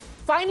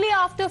Finally,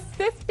 after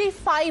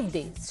 55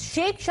 days,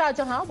 Sheikh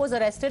Shahjahan was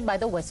arrested by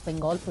the West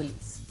Bengal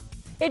police.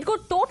 It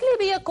could totally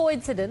be a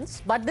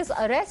coincidence, but this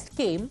arrest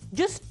came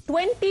just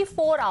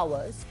 24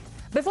 hours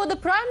before the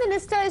Prime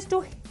Minister is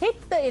to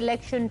hit the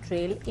election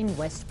trail in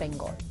West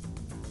Bengal.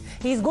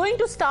 He's going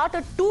to start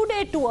a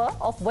 2-day tour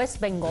of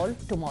West Bengal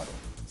tomorrow,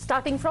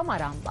 starting from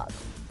Arambagh.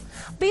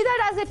 Be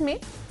that as it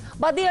may,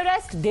 but the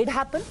arrest did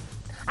happen.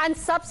 And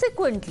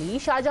subsequently,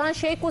 Shahjahan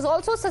Sheikh was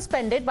also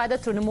suspended by the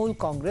Trinamool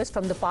Congress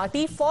from the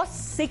party for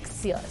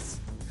 6 years.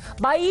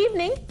 By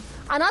evening,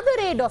 another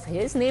aide of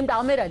his named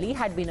Amir Ali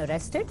had been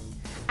arrested,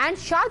 and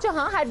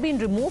Shahjahan had been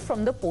removed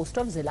from the post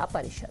of Zilla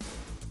Parishad.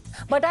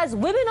 But as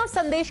women of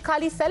Sandesh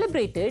Khali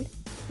celebrated,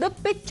 the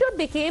picture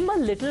became a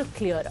little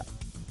clearer.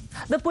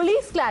 The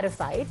police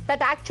clarified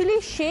that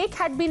actually Sheikh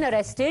had been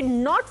arrested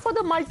not for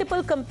the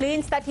multiple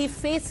complaints that he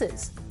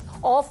faces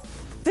of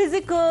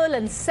physical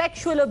and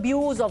sexual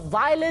abuse, of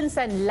violence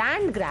and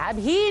land grab.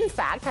 He, in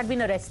fact, had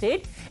been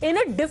arrested in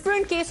a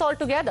different case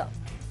altogether.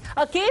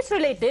 A case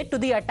related to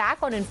the attack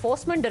on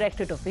Enforcement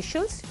Directorate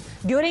officials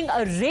during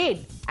a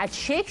raid at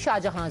Sheikh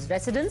Shahjahan's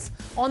residence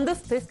on the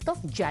 5th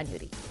of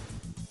January.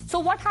 So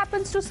what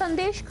happens to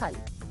Sandesh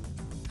Khali?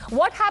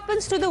 What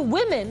happens to the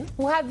women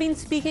who have been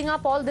speaking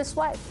up all this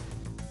while?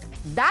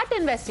 That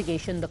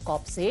investigation, the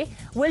cops say,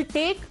 will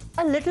take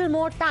a little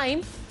more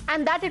time,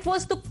 and that it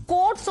was the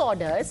court's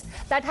orders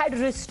that had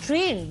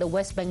restrained the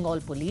West Bengal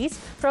police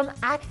from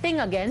acting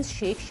against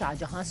Sheikh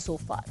Shahjahan so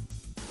far.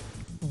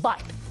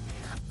 But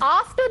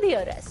after the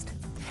arrest,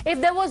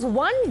 if there was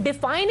one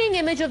defining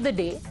image of the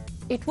day,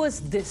 it was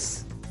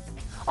this: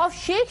 of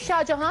Sheikh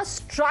Shahjahan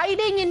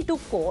striding into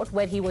court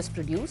where he was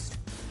produced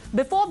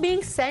before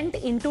being sent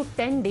into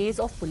 10 days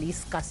of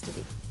police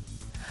custody.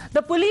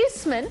 The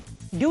policemen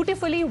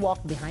dutifully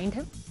walked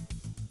behind him.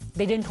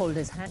 They didn't hold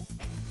his hand.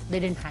 They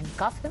didn't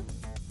handcuff him.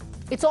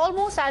 It's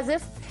almost as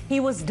if he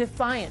was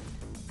defiant,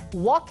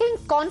 walking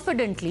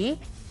confidently,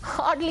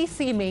 hardly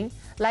seeming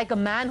like a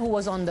man who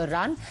was on the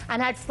run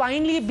and had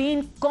finally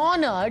been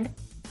cornered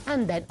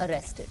and then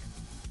arrested.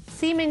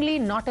 Seemingly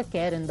not a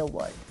care in the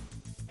world.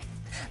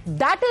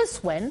 That is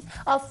when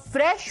a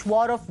fresh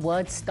war of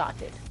words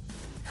started.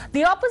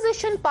 The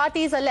opposition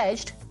parties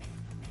alleged,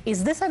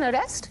 is this an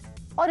arrest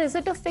or is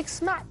it a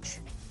fixed match?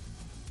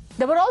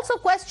 There were also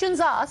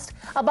questions asked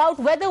about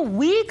whether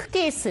weak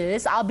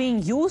cases are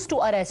being used to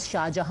arrest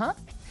Shahjahan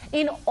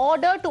in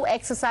order to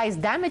exercise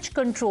damage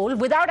control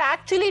without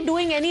actually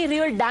doing any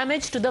real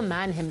damage to the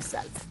man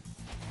himself.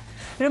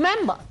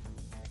 Remember,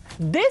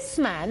 this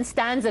man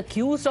stands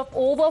accused of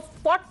over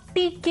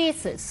 40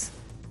 cases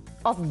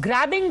of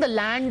grabbing the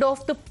land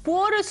of the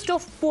poorest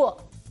of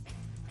poor,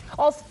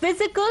 of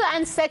physical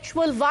and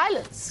sexual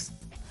violence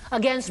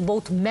against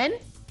both men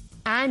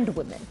and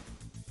women.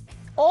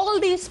 All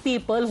these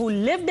people who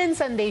lived in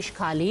Sandesh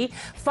Khali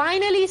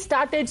finally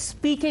started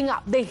speaking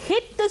up. They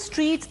hit the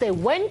streets, they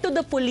went to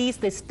the police,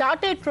 they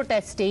started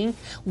protesting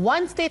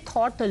once they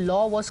thought the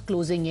law was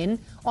closing in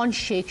on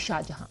Sheikh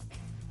Shahjahan.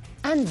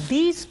 And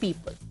these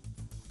people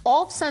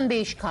of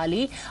Sandesh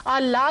Khali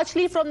are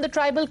largely from the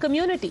tribal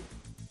community.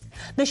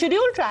 The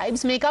scheduled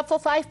tribes make up for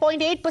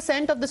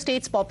 5.8% of the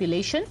state's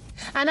population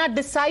and are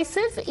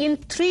decisive in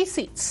 3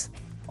 seats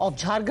of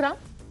Jhargram,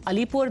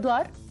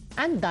 Alipurdwar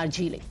and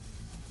Darjeeling.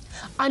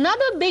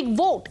 Another big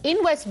vote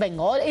in West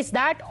Bengal is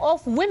that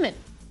of women,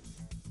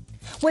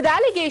 with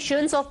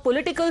allegations of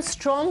political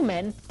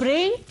strongmen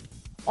preying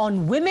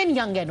on women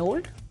young and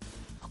old,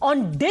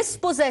 on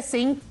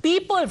dispossessing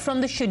people from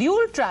the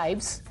scheduled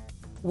tribes.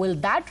 Will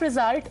that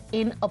result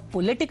in a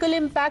political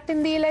impact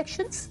in the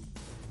elections?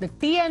 The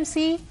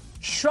TMC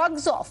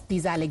shrugs off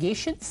these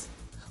allegations,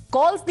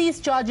 calls these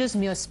charges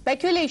mere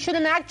speculation,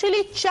 and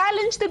actually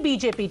challenged the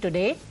BJP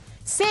today,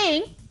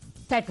 saying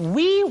that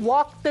we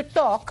walk the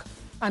talk,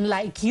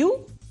 unlike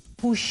you,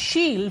 who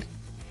shield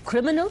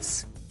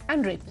criminals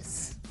and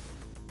rapists.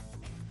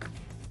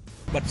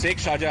 But Sheikh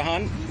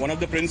Shahjahan, one of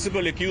the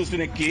principal accused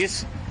in a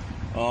case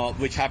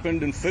which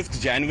happened on 5th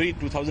January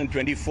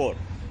 2024,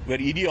 where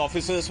ED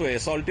officers were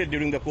assaulted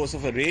during the course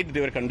of a raid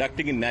they were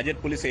conducting in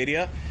Najet police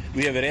area.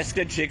 We have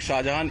arrested Sheikh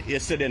Shahjahan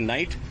yesterday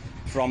night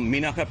from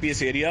Meenakha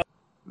PS area.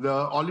 The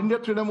All India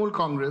Trinamool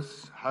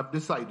Congress have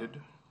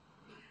decided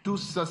to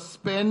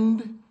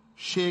suspend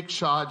Sheikh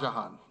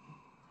Shahjahan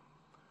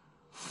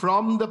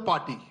from the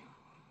party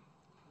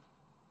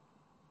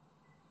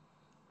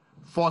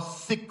for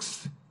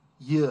 6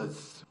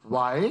 years.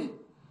 Why?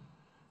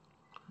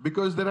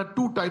 Because there are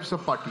 2 types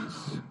of parties.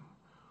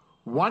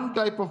 One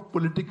type of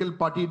political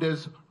party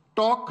does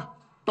talk,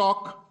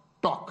 talk,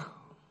 talk.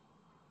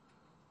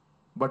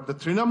 But the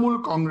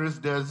Trinamool Congress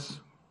does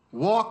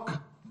walk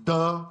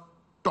the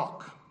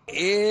talk.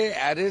 ये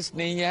arrest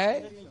नहीं है,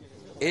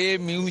 ये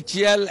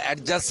mutual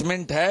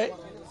adjustment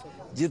है.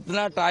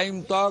 जितना time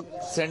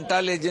तक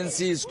central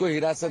agency इसको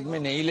हिरासत में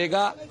नहीं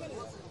लेगा,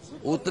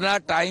 उतना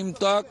टाइम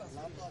तक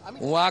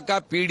वहाँ का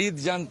पीड़ित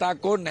जनता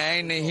को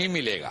न्याय नहीं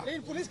मिलेगा.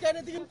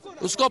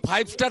 उसको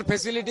 5-स्टार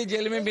फैसिलिटी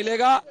जेल में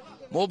मिलेगा,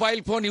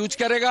 मोबाइल फोन यूज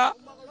करेगा,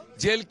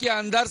 जेल के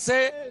अंदर से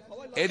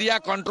एरिया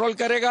कंट्रोल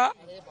करेगा,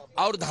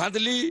 और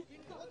धांधली,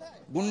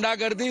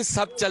 गुंडागर्दी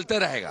सब चलते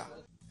रहेगा।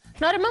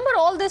 Now remember,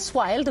 all this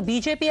while the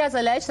BJP has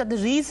alleged that the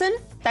reason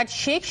that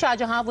Sheikh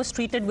Shahjahan was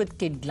treated with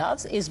kid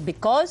gloves is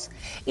because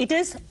it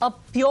is a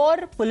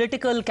pure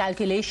political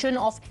calculation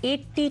of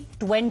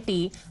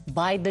 80-20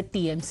 by the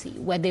TMC,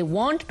 where they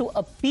want to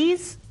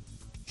appease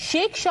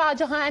Sheikh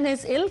Shahjahan and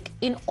his ilk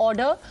in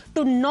order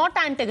to not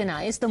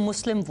antagonize the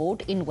Muslim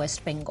vote in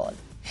West Bengal.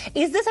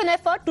 Is this an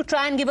effort to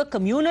try and give a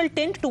communal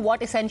tint to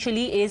what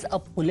essentially is a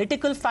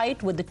political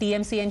fight with the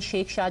TMC and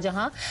Sheikh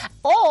Shahjahan?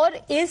 Or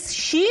is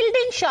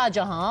shielding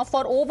Shahjahan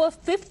for over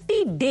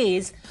 50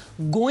 days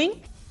going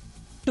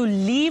to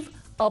leave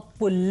a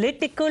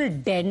political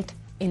dent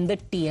in the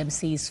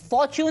TMC's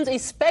fortunes,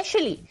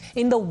 especially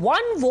in the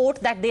one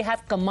vote that they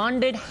have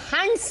commanded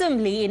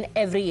handsomely in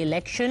every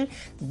election,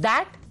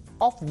 that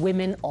of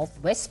women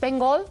of West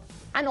Bengal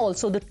and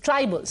also the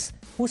tribals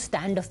who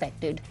stand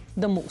affected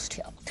the most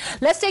here.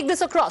 Let's take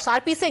this across.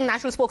 RP Singh,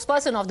 national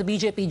spokesperson of the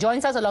BJP,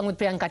 joins us along with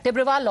Priyanka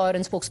Tibrewal, lawyer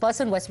and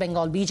spokesperson, West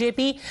Bengal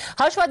BJP.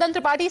 Harshvardhan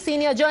Tripathi,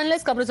 senior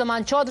journalist.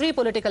 Kamruzaman Chaudhary,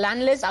 political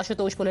analyst.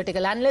 Ashutosh,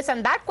 political analyst.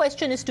 And that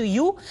question is to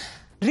you,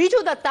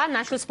 Riju Datta,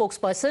 national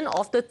spokesperson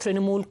of the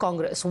Trinamool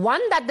Congress.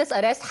 One, that this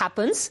arrest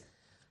happens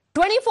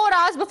 24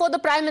 hours before the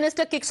Prime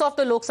Minister kicks off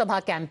the Lok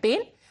Sabha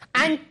campaign.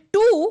 And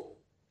two,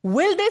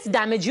 will this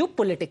damage you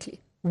politically?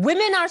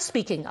 Women are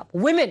speaking up.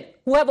 Women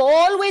who have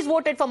always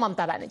voted for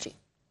Mamata Banerjee.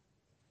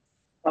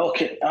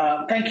 Okay,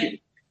 thank you.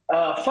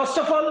 First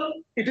of all,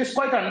 it is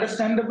quite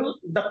understandable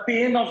the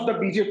pain of the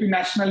BJP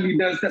national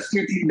leaders, the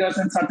state leaders,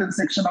 and certain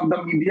section of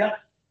the media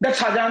that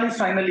Shahjahan is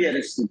finally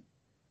arrested.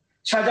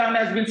 Shahjahan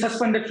has been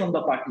suspended from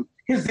the party.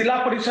 His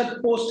Zilla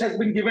Parishad post has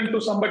been given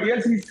to somebody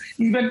else. He's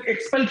even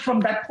expelled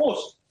from that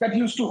post that he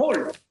used to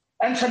hold.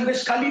 And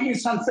Sandesh Khali,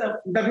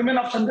 the women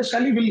of Sandesh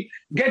Khali will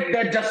get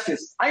their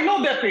justice. I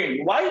know their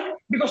pain. Why?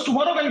 Because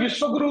tomorrow when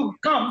Vishwaguru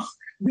comes,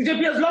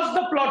 BJP has lost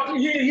the plot.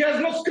 He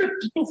has no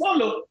script to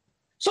follow.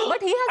 So,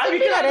 but he hasn't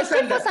been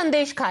arrested for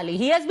Sandesh Khali.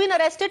 He has been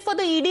arrested for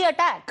the ED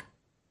attack.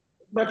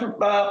 But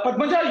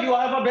Padmaja, you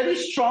have a very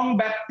strong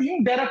back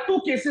team. There are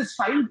two cases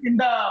filed in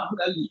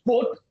the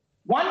court.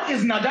 One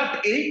is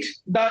Najat 8,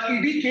 the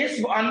ED case,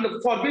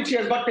 for which he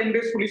has got 10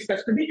 days police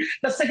custody.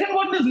 The second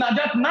one is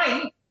Najat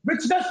 9,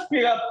 which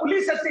the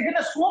police has taken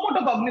a suo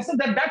motu cognizance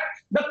that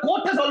the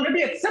court has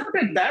already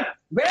accepted that,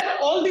 where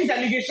all these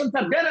allegations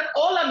are there and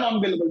all are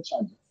non-bailable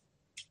charges.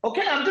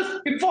 Okay, I'm just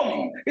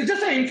informing. It's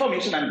just an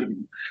information I'm giving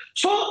you.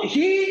 So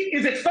he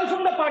is expelled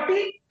from the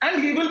party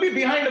and he will be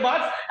behind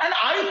bars. And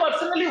I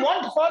personally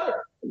want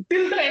for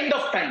till the end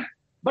of time.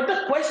 But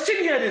the question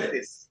here is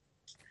this.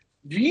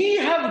 We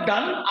have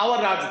done our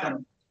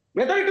Rajdhan.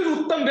 Whether it is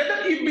Uttam,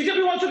 whether if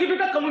BJP wants to give it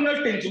a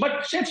communal tinge,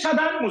 but Sheikh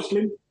Shahjahan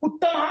Muslim,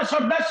 Uttam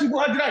Shraddha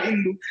Shibu Hajra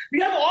Hindu, we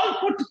have all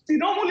put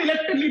Trinamool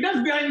elected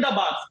leaders behind the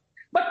bars.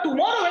 But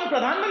tomorrow when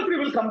Pradhan Mantri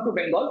will come to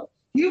Bengal,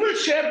 he will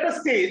share the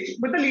stage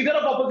with the leader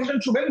of opposition,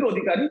 Shubhendru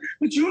Adhikari,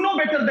 which you know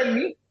better than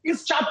me,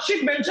 is charge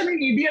sheet mentioning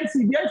ED and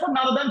CBI for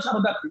Narada and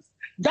Sharada case.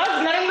 Does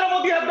Narendra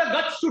Modi have the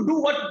guts to do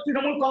what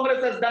Trinamool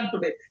Congress has done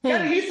today?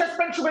 Can he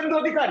suspend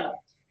Shubhendru Adhikari?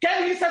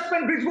 Can he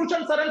suspend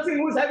Brijbhushan Saran Singh,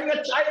 who is having a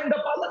child in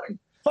the parliament?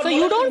 So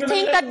you don't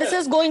think that this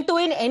is going to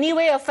in any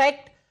way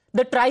affect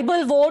the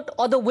tribal vote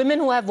or the women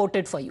who have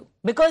voted for you?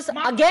 Because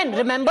again,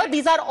 remember,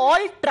 these are all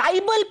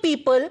tribal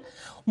people,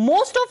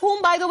 most of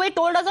whom, by the way,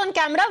 told us on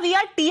camera, we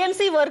are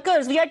TMC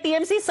workers, we are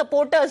TMC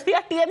supporters, we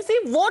are TMC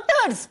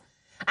voters.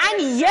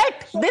 And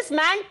yet, this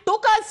man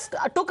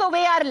took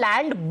away our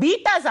land,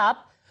 beat us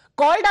up,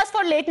 called us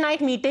for late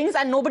night meetings,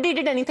 and nobody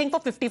did anything for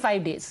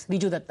 55 days.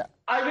 Riju Datta.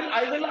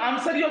 I will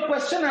answer your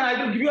question and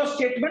I will give you a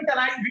statement and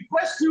I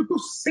request you to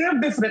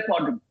save this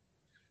recording.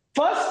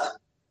 First,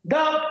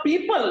 the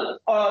people,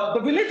 the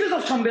villages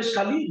of Sandesh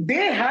Khali,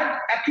 they had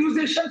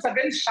accusations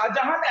against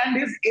Shahjahan and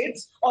his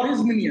aides or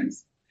his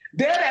minions.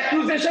 Their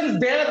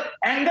accusations, their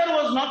anger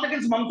was not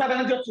against Mamata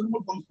Banerjee or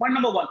Trinamool Congress. Point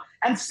number one.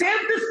 And save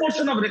this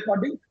portion of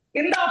recording.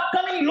 In the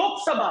upcoming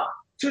Lok Sabha,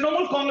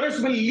 Trinamool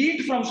Congress will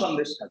lead from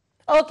Sandesh Khali.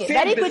 Okay,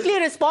 very quickly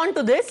respond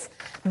to this.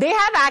 They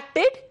have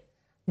acted.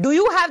 Do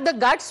you have the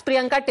guts,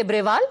 Priyanka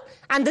Tibrewal?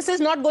 And this is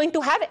not going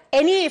to have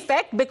any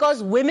effect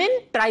because women,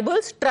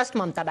 tribals, trust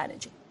Mamata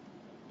Banerjee.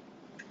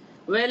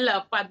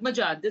 Well,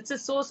 Padmaja, this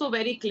is so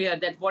very clear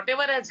that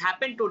whatever has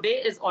happened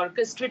today is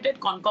orchestrated,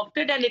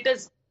 concocted, and it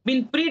has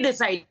been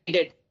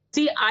pre-decided.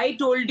 See, I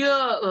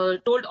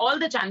told all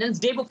the channels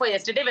day before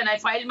yesterday when I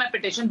filed my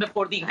petition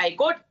before the High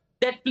Court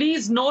that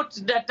please note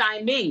the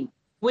timing.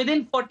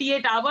 Within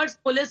 48 hours,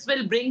 police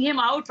will bring him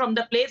out from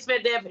the place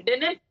where they have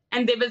hidden him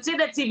and they will say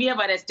that, see, we have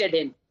arrested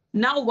him.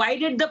 Now, why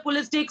did the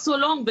police take so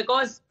long?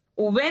 Because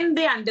when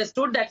they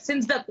understood that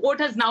since the court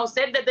has now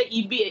said that the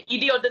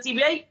ED or the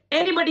CBI,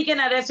 anybody can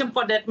arrest him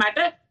for that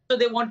matter. So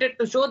they wanted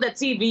to show that,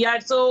 see, we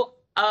are so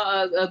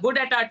good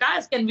at our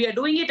task and we are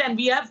doing it and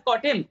we have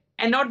caught him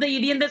and not the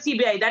ED and the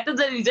CBI. That is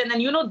the reason.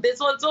 And you know, this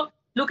also,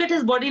 look at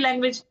his body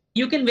language.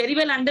 You can very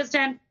well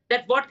understand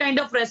that what kind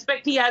of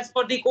respect he has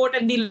for the court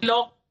and the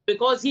law,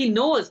 because he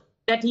knows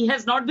that he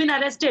has not been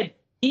arrested.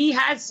 He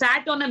has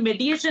sat on a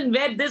mediation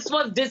where this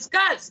was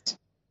discussed.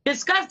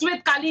 discussed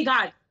with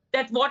Kalighat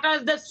that what are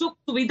the sukh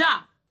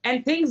suvidha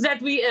and things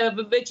that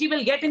which he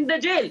will get in the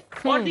jail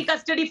or the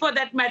custody for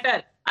that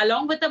matter,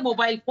 along with a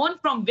mobile phone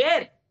from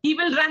where he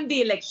will run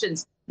the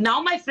elections. Now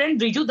my friend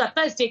Riju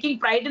Datta is taking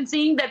pride in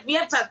saying that we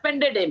have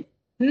suspended him.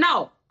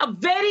 Now, a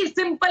very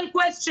simple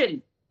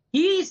question.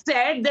 He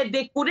said that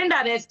they couldn't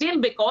arrest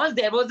him because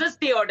there was a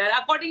stay order,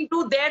 according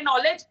to their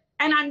knowledge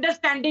and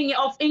understanding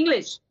of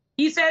English.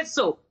 He says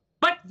so.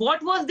 But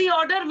what was the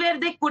order where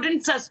they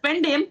couldn't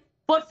suspend him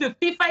for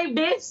 55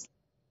 days?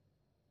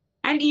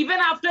 And even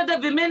after the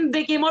women,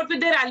 they came out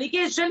with their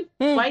allegation,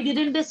 why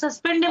didn't they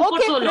suspend him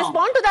for so long?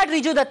 Respond to that,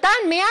 Riju Datta.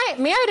 And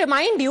may I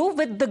remind you,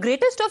 with the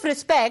greatest of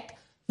respect,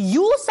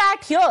 you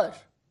sat here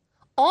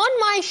on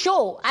my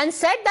show and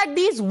said that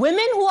these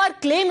women who are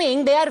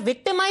claiming they are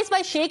victimized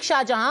by Sheikh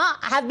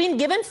Shahjahan have been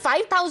given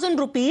 5,000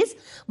 rupees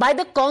by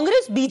the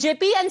Congress,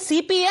 BJP and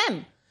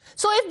CPM.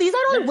 So if these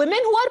are all women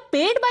who are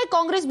paid by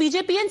Congress,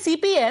 BJP and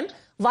CPM,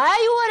 why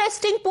are you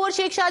arresting poor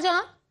Sheikh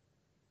Shahjahan?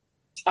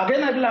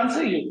 Again, I will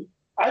answer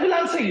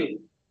you.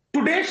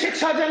 Today, Sheikh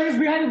Shahjahan is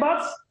behind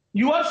bars.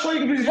 You are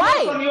showing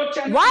visuals on your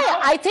channel. Why?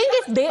 I think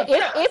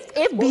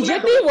if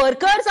BJP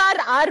workers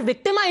are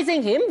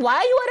victimizing him, why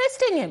are you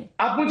arresting him?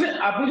 आप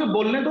मुझे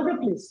बोलने दोगे,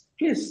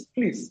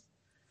 please.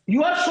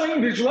 You are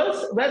showing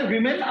visuals where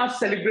women are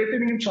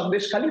celebrating in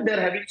Sandesh Khali. They're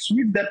having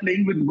sweet. They're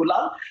playing with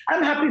gulal.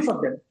 I'm happy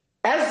for them.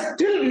 As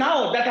till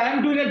now that I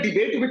am doing a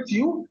debate with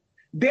you,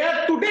 they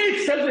are today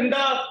itself in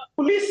the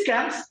police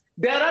camps.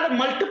 There are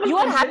multiple. You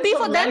are happy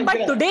for them,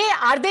 but today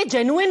are they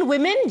genuine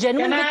women,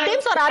 genuine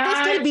victims, or are they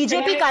still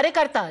BJP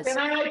karyakartas? Can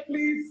I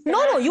please?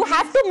 No, you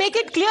have to make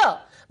it clear.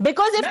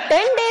 Because if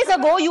 10 days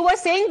ago you were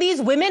saying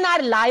these women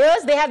are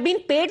liars, they have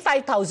been paid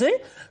 5,000,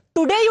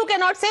 today you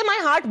cannot say my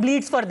heart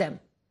bleeds for them.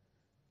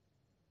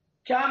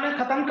 क्या मैं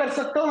खत्म कर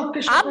सकता हूँ आपके?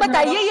 आप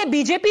बताइए, ये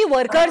बीजेपी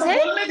वर्कर्स हैं?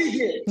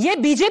 ये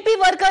बीजेपी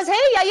वर्कर्स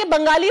हैं या ये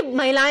बंगाली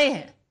महिलाएं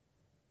हैं?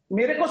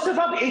 मेरे को सिर्फ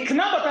आप एक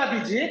ना बता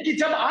दीजिए कि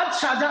जब आज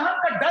शाहजहां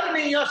का डर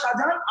नहीं है और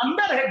शाहजहां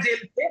अंदर है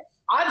जेल पे,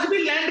 आज भी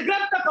लैंड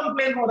ग्रैब का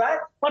कंप्लेन हो रहा है,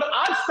 पर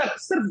आज तक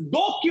सिर्फ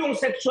 2 क्यों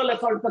सेक्सुअल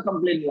असॉल्ट का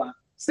कंप्लेन हुआ?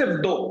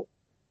 सिर्फ 2।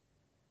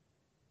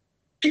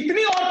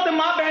 कितनी और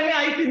मां बहनें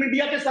आई थी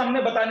मीडिया के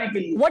सामने बताने के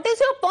लिए? What is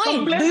your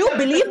point? Do you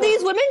believe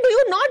these women? Do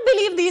you not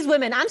believe these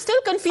women? I'm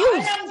still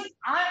confused.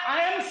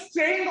 I am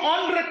saying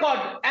on record,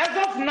 as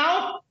of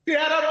now, there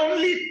are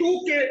only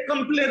 2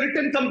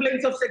 written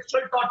complaints of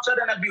sexual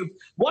torture and abuse.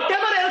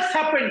 Whatever else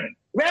happened,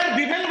 where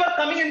women were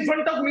coming in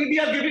front of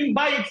media giving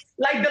bites,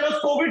 like there was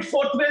COVID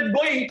 4th wave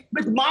going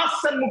with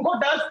masks and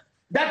mukhotas,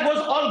 that was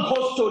all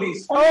ghost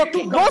stories.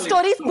 Okay, ghost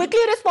stories. Quickly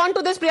respond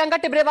to this, Priyanka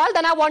Tibrewal.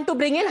 Then I want to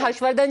bring in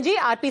Harshvardhan ji,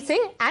 RP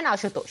Singh and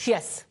Ashutosh.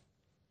 Yes.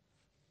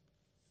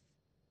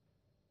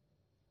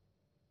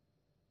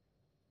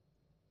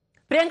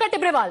 Priyanka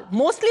Tibrewal,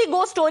 mostly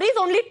ghost stories,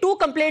 only 2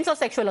 complaints of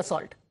sexual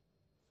assault.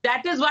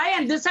 That is why,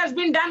 and this has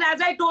been done, as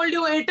I told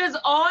you, it is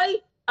all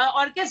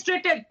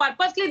orchestrated.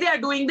 Purposely they are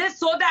doing this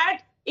so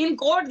that in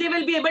court they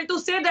will be able to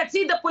say that,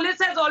 see, the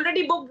police has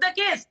already booked the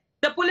case.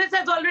 The police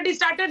has already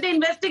started the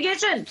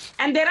investigation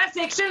and there are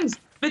sections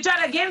which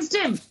are against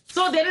him.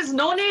 So there is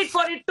no need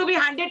for it to be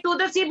handed to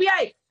the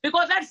CBI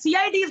because that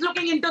CID is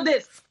looking into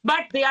this.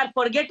 But they are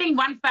forgetting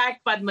one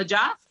fact,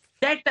 Padmaja,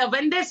 that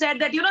when they said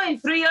that, in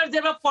 3 years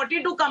there were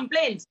 42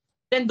 complaints,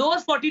 then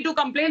those 42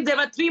 complaints, there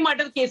were 3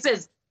 murder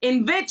cases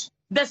in which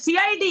the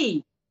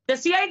CID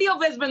of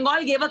West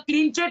Bengal gave a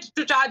clean chit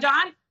to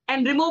Shahjahan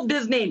and removed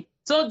his name.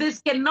 So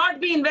this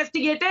cannot be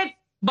investigated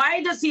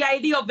by the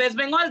CID of West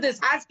Bengal. This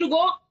has to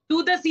go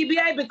to the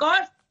CBI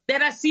because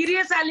there are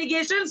serious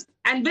allegations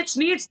and which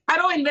needs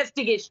thorough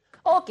investigation.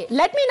 Okay,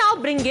 let me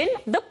now bring in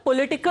the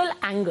political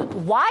angle.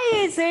 Why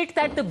is it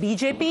that the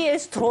BJP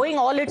is throwing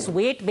all its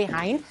weight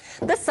behind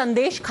the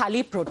Sandesh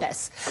Khali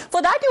protests?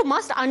 For that, you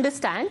must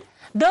understand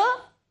the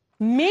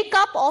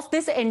makeup of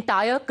this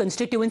entire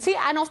constituency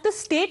and of the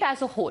state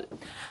as a whole.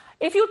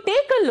 If you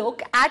take a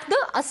look at the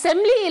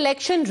assembly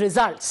election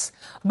results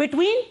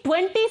between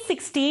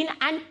 2016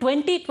 and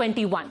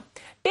 2021,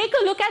 take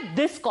a look at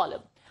this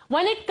column.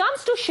 When it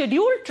comes to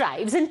scheduled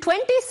tribes, in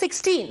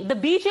 2016, the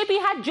BJP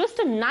had just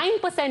a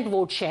 9%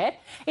 vote share.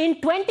 In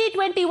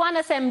 2021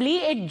 assembly,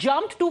 it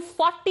jumped to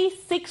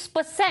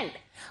 46%.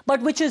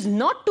 But which is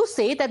not to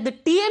say that the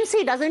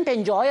TMC doesn't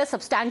enjoy a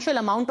substantial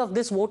amount of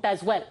this vote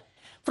as well.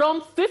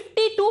 From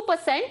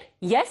 52%,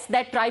 yes,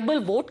 that tribal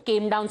vote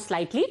came down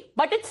slightly,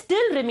 but it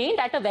still remained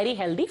at a very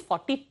healthy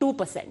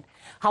 42%.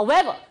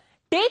 However,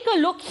 take a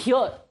look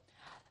here.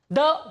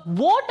 The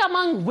vote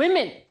among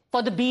women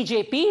for the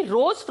BJP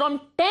rose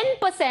from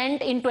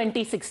 10% in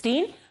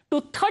 2016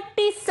 to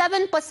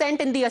 37%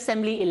 in the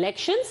assembly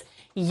elections.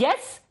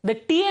 Yes, the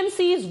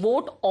TMC's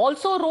vote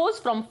also rose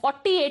from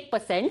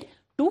 48%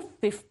 to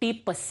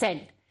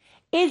 50%.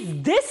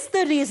 Is this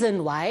the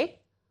reason why,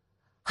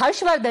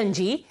 Harshvardhan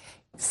ji,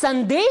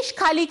 Sandesh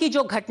Khali की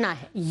जो घटना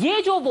है,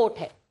 ये जो vote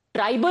है,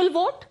 tribal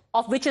vote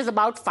of which is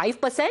about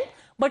 5%,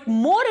 but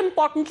more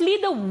importantly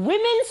the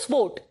women's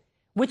vote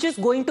which is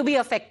going to be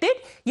affected,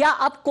 या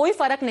अब कोई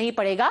फर्क नहीं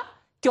पड़ेगा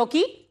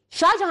क्योंकि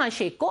शाहजहां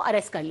शेख को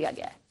अरेस्ट कर लिया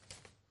गया है?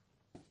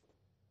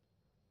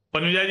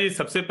 पद्मजा जी,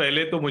 सबसे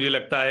पहले तो मुझे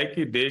लगता है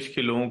कि देश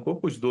के लोगों को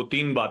कुछ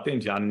 2-3 बातें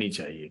जाननी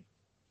चाहिए,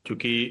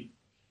 क्योंकि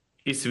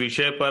इस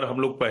विषय पर हम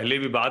लोग पहले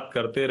भी बात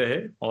करते रहे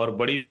और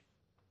बड़ी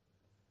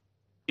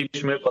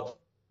में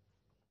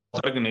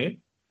वर्ग ने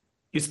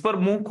इस पर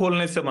मुंह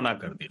खोलने से मना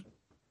कर दिया।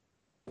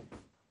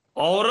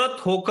 औरत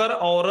होकर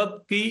औरत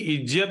की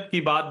इज्जत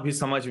की बात भी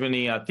समझ में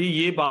नहीं आती।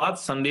 ये बात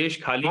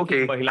संदेश खाली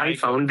की महिलाएं।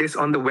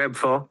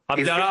 अब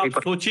जरा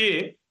आप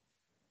सोचिए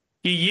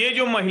कि ये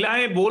जो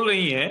महिलाएं बोल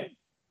रही हैं,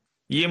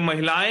 ये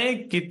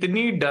महिलाएं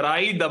कितनी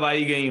डराई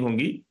दबाई गई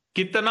होंगी,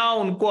 कितना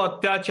उनको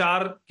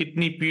अत्याचार,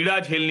 कितनी पीड़ा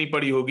झेलनी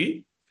पड़ी होगी,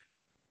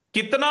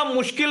 कितना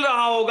मुश्किल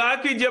रहा होगा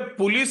कि जब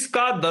पुलिस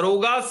का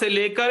दरोगा से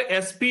लेकर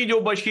एसपी जो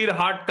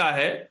बशीरहाट का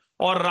है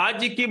और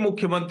राज्य की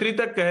मुख्यमंत्री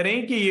तक कह रहे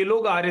हैं कि ये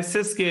लोग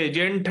आरएसएस के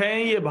एजेंट हैं,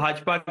 ये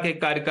भाजपा के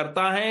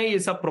कार्यकर्ता हैं, ये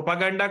सब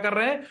प्रोपागेंडा कर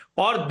रहे हैं,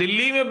 और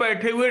दिल्ली में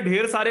बैठे हुए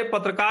ढेर सारे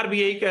पत्रकार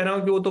भी यही कह रहे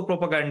हैं कि वो तो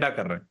प्रोपागेंडा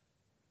कर रहे हैं।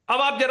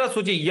 अब आप जरा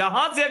सोचिए,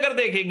 यहां से अगर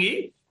देखेंगी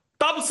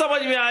तब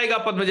समझ में आएगा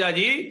पद्मजा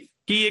जी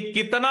कि ये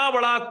कितना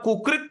बड़ा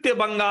कुकृत्य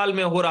बंगाल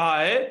में हो रहा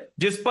है,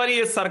 जिस पर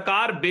ये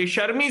सरकार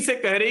बेशर्मी से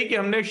कह रही कि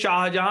हमने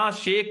शाहजहां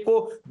शेख को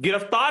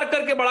गिरफ्तार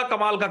करके बड़ा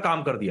कमाल का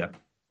काम कर दिया।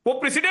 वो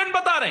प्रेसिडेंट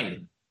बता रहे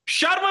हैं,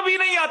 शर्म भी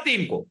नहीं आती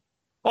इनको।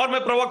 और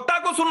मैं प्रवक्ता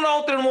को सुन रहा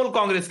हूं तृणमूल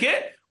कांग्रेस के,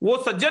 वो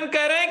सज्जन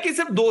कह रहे हैं कि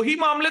सिर्फ 2 ही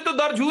मामले तो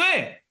दर्ज हुए,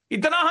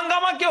 इतना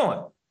हंगामा क्यों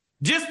है?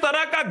 जिस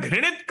तरह का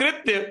घृणित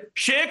कृत्य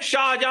शेख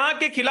शाहजहां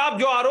के खिलाफ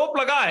जो आरोप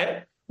लगा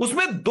है,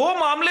 उसमें 2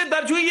 मामले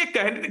दर्ज हुए, ये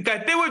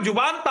कहते हुए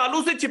जुबान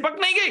तालू से चिपक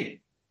नहीं गई,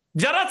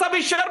 जरा सा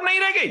भी शर्म नहीं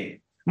रह गई,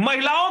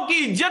 महिलाओं की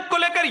इज्जत को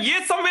लेकर यह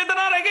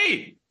संवेदना रह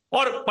गई।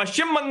 और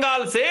पश्चिम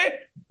बंगाल से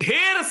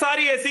ढेर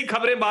सारी ऐसी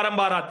खबरें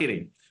बारंबार आती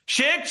रही।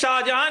 शेख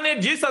शाहजहां ने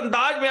जिस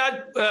अंदाज में आज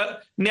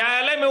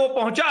न्यायालय में वो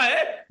पहुंचा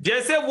है,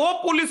 जैसे वो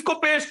पुलिस को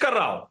पेश कर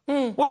रहा हो,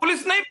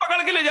 पुलिस नहीं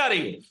पकड़ के ले जा रही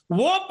है,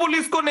 वो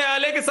पुलिस को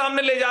न्यायालय के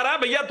सामने ले जा रहा है,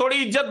 भैया थोड़ी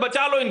इज्जत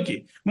बचा लो इनकी।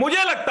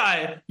 मुझे लगता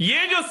है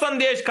ये जो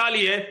संदेश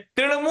खाली है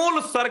तृणमूल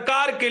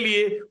सरकार के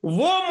लिए,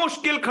 वो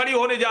मुश्किल खड़ी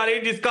होने जा रही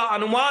है जिसका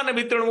अनुमान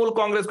अभी तृणमूल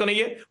कांग्रेस को नहीं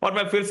है। और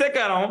मैं फिर से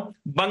कह रहा हूं,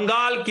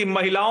 बंगाल की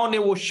महिलाओं ने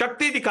वो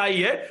शक्ति दिखाई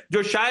है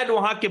जो शायद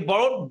वहां के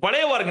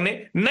बड़े वर्ग ने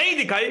नहीं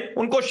दिखाई,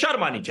 उनको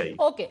शर्म आनी चाहिए।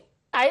 Okay,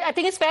 I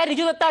think it's fair.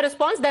 Riju Datta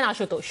response, then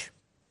Ashutosh.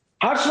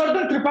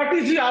 Harshvardhan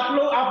Tripathi ji,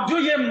 आप जो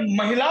ये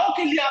महिलाओं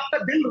के लिए आपका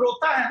दिल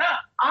रोता है ना,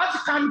 आज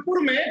कानपुर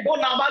में 2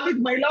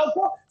 नाबालिग महिलाओं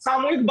को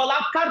सामूहिक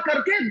बलात्कार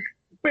करके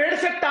पेड़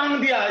से टांग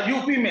दिया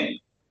यूपी में,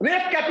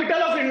 रेप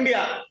कैपिटल ऑफ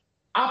इंडिया।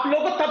 आप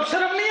लोगों को तब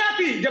शर्म नहीं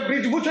आती जब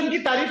ब्रिजभूषण की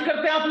तारीफ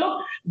करते हैं आप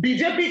लोग?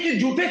 बीजेपी की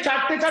जूते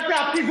चाटते चाटते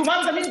आपकी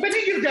जुबान जमीन पे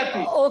नहीं गिर जाती?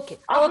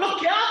 आप लोग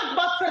क्या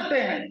बात करते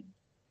हैं?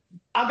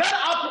 अगर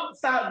आप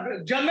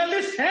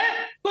जर्नलिस्ट हैं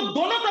तो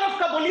दोनों तरफ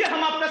का बोलिए,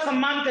 हम आपका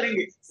सम्मान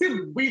करेंगे। सिर्फ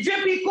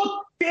बीजेपी को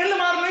तेल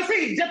मारने से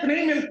इज्जत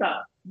नहीं मिलता,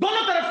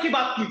 दोनों तरफ की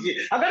बात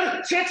कीजिए।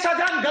 अगर शेख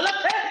शाहजहां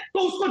गलत है तो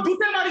उसको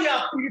जूते मारिए,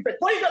 आप पे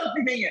कोई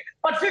गलती नहीं है,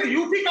 पर फिर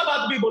यूपी का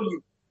बात भी बोलिए,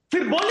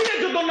 फिर बोलिए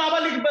जो 2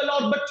 नाबालिग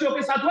और बच्चियों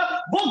के साथ हुआ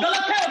वो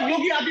गलत है और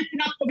योगी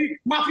आदित्यनाथ को भी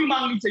माफी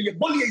मांगनी चाहिए,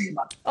 बोलिए ये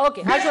बात।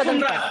 ओके,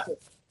 हर्षवर्धन।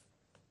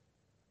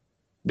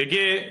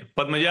 देखिए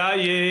पद्मजा,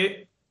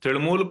 ये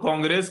तृणमूल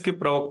कांग्रेस के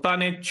प्रवक्ता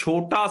ने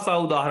छोटा सा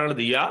उदाहरण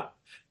दिया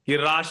कि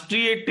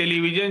राष्ट्रीय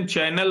टेलीविजन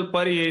चैनल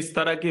पर ये इस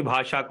तरह की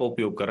भाषा का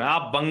उपयोग कर रहे हैं।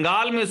 आप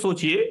बंगाल में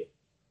सोचिए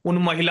उन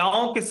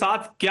महिलाओं के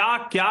साथ क्या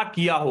क्या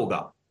किया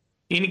होगा।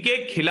 इनके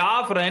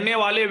खिलाफ रहने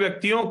वाले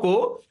व्यक्तियों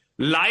को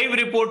लाइव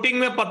रिपोर्टिंग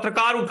में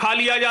पत्रकार उठा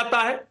लिया जाता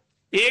है,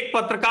 एक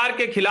पत्रकार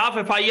के खिलाफ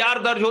एफआईआर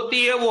दर्ज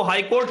होती है, वो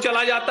हाईकोर्ट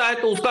चला जाता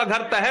है तो उसका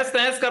घर तहस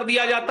नहस कर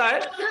दिया जाता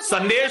है।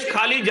 संदेश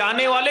खाली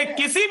जाने वाले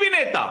किसी भी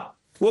नेता,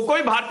 वो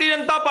कोई भारतीय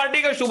जनता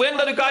पार्टी का शुभेंदु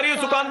अधिकारी,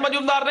 सुकांत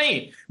मजूमदार नहीं,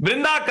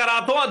 वृंदा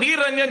कराथो, अधीर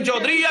रंजन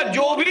चौधरी या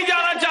जो भी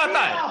जाना चाहता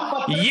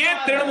है, ये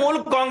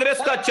तृणमूल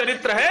कांग्रेस का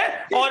चरित्र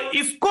है और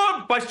इसको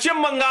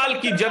पश्चिम बंगाल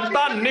की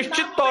जनता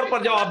निश्चित तौर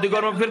पर जवाब देगी।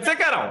 और मैं फिर से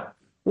कह रहा हूं,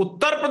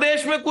 उत्तर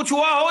प्रदेश में कुछ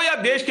हुआ हो या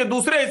देश के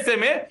दूसरे हिस्से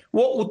में,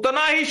 वो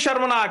उतना ही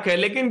शर्मनाक है,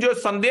 लेकिन जो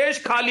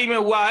संदेश खाली में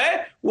हुआ है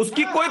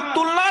उसकी कोई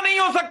तुलना नहीं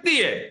हो सकती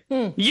है।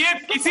 ये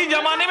किसी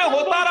जमाने में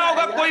होता रहा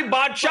होगा, कोई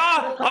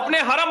बादशाह अपने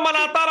हरम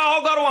बनाता रहा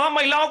होगा और वहां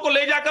महिलाओं को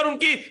ले जाकर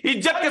उनकी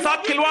इज्जत के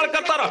साथ खिलवाड़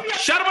करता रहा,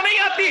 शर्म नहीं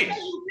आती?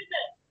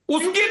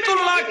 उसकी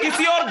तुलना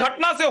किसी और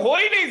घटना से हो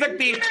ही नहीं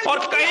सकती। और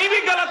कहीं भी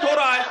गलत हो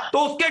रहा है तो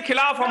उसके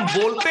खिलाफ हम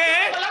बोलते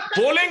हैं,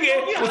 बोलेंगे,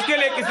 उसके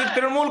लिए किसी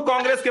तृणमूल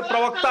कांग्रेस के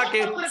प्रवक्ता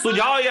के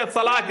सुझाव या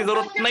सलाह की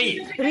जरूरत नहीं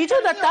है।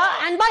 Riju Datta,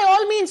 and by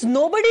all means,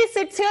 nobody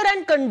sits here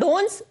and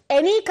condones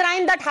any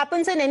crime that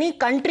happens in any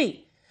country.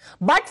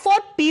 But for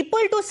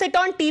people to sit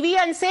on TV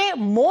and say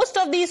most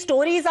of these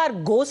stories are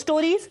ghost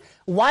stories,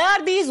 why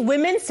are these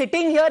women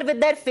sitting here with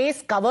their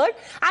face covered?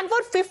 And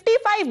for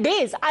 55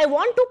 days, I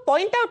want to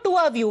point out to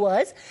our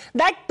viewers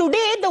that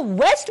today the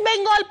West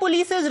Bengal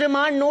Police's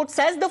remand note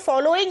says the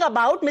following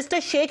about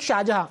Mr. Sheikh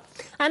Shahjahan.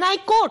 And I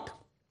quote,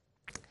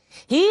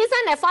 He is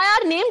an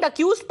FIR named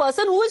accused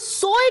person who is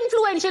so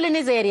influential in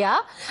his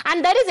area,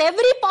 and there is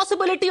every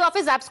possibility of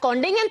his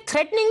absconding and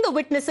threatening the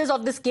witnesses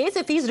of this case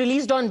if he is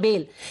released on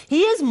bail.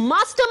 He is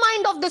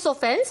mastermind of this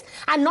offence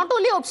and not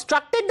only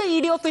obstructed the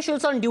ED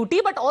officials on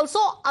duty but also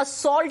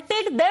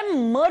assaulted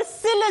them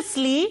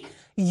mercilessly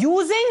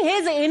using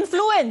his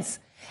influence.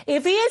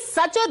 If he is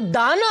such a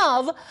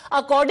Danav,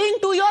 according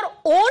to your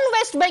own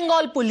West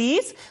Bengal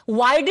police,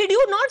 why did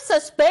you not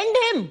suspend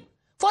him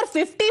for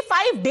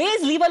 55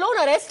 days, leave alone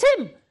arrest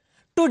him?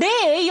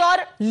 Today, your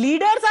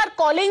leaders are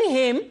calling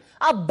him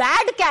a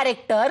bad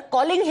character,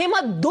 calling him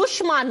a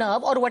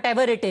dushmanav or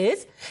whatever it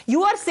is.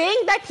 You are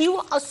saying that he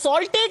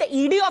assaulted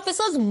ED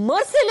officers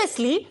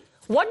mercilessly.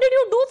 What did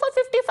you do for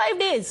 55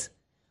 days?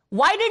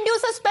 Why didn't you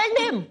suspend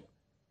him?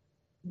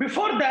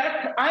 Before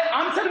that,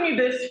 answer me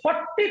this.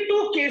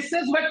 42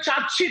 cases were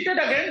charge-sheeted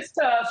against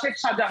Sheikh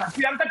Shahjahan.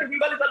 Priyanka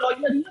Tiwari is a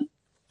lawyer here.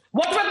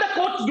 What were the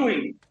courts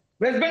doing?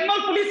 West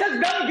Bengal police has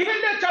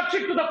given their charge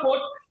sheet to the court.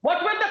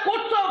 What were the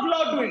courts of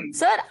law doing?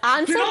 Sir,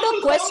 answer the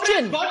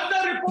question.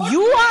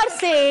 You are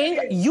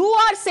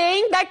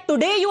saying that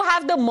today you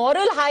have the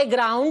moral high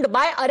ground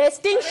by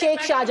arresting Sheikh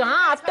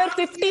Shahjahan after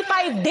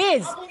 55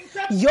 days.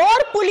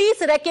 Your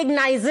police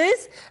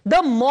recognizes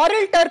the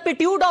moral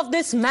turpitude of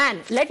this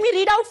man. Let me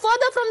read out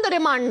further from the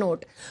remand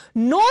note.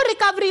 No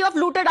recovery of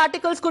looted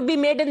articles could be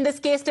made in this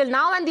case till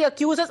now, and the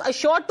accusers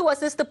assured to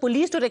assist the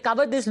police to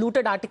recover these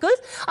looted articles.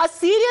 A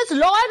serious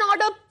law and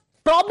order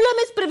problem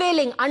is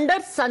prevailing under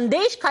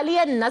Sandesh Khali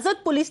and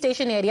Nazat police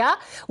station area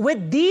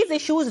with these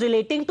issues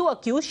relating to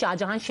accused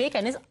Shahjahan Sheikh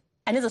and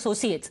his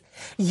associates.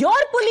 Your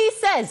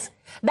police says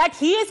that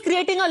he is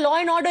creating a law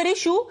and order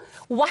issue.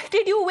 Why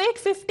did you wait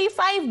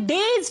 55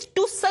 days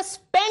to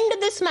suspend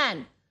this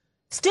man?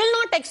 Still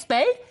not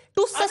expelled?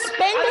 To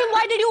suspend him,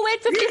 why did you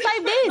wait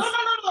 55 days?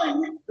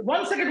 No.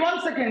 One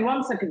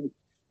second.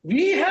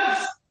 We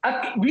have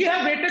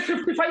waited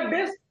 55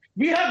 days.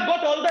 We have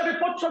got all the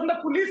reports from the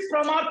police,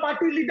 from our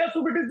party leaders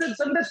who visited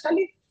Sandesh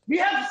Khali. We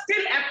have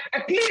still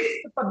at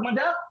least,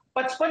 Padmaja,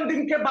 55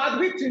 दिन के बाद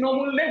भी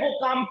तृणमूल ने वो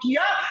काम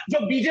किया जो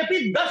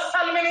BJP 10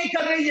 साल में नहीं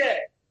कर रही है.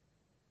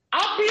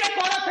 आप भी एक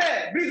औरत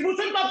है,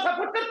 ब्रिजभूषण को आप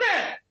सपोर्ट करते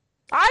हैं?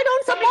 I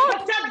don't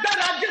support.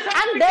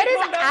 And there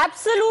is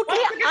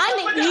absolutely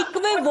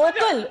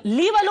unequivocal,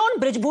 leave alone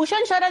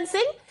Brijbhushan Sharan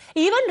Singh,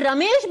 even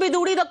Ramesh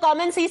Biduri, the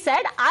comments he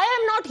said, I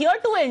am not here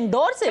to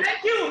endorse it.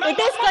 It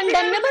is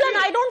condemnable, and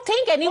I don't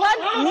think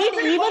anyone need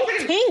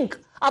even think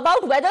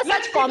about whether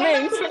such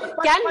comments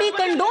can be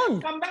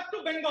condoned. Come back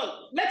to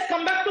Bengal. Let's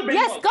come back to Bengal.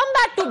 Yes, come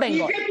back to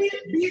Bengal.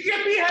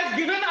 BJP has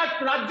given a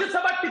Rajya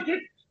Sabha ticket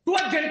to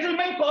a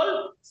gentleman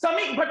called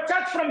Samik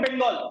Bhattacharya from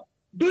Bengal.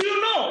 Do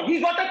you know he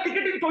got a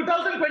ticket in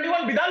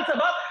 2021 Vidhan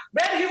Sabha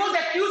where he was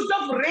accused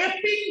of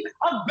raping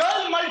a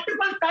girl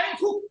multiple times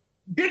who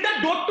did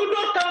a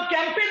door-to-door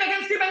campaign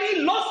against him and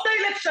he lost the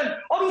election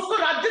और उसको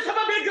राज्य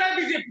सभा भेज रहा है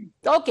BJP.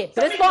 Okay,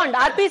 respond.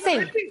 RP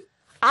Singh.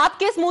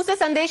 आपके इस मुंह से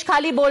संदेश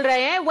खाली बोल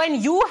रहे हैं when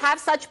you have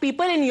such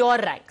people in your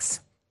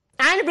ranks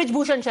and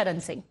Brijbhushan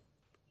Sharan Singh.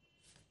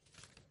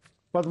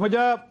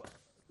 Padmaja,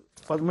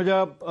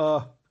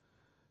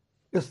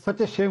 it's such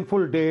a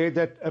shameful day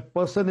that a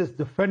person is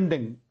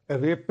defending a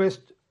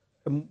rapist,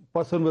 a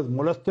person who was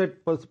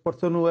molested,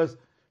 person who has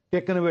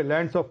taken away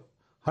lands of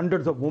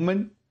hundreds of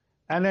women,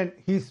 and then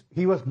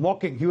he was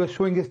mocking, he was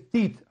showing his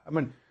teeth. I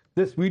mean,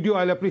 this video,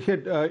 I'll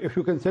appreciate if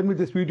you can send me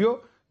this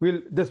video.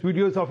 This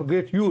video is of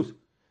great use.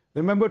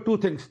 Remember two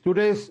things.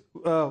 Today's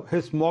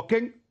his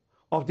mocking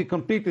of the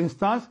complete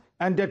instance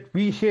and that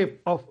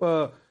V-shape of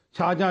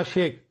Shahjahan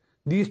Sheikh.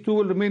 These two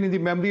will remain in the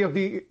memory of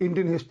the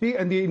Indian history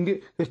and the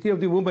Indian history of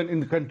the women in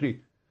the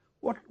country.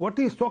 What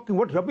he's talking,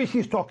 what rubbish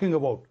he's talking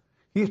about.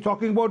 He's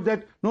talking about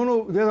that,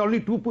 no, there are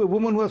only two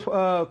women who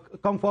have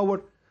come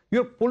forward.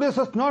 Your police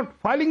is not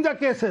filing the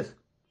cases.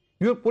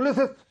 Your police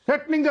is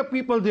threatening the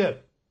people there.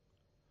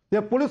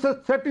 Their police is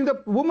threatening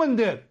the women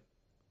there.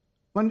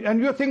 And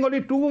you're saying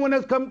only two women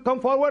has come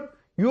forward.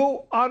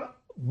 You are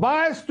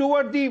biased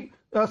toward the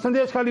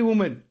Sandesh Khali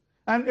women.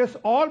 And it's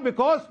all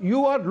because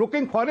you are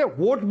looking for a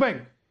vote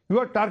bank. You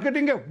are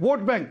targeting a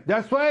vote bank.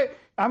 That's why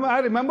I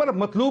remember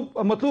Matloob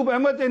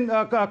Ahmed in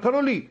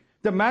Karoli.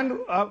 The man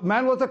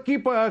was a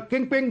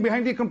kingpin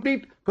behind the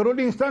complete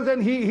Karoli instance,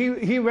 and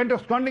he went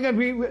absconding, and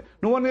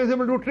no one was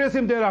able to trace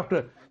him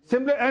thereafter.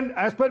 Similar, and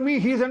as per me,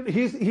 he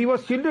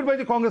was shielded by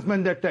the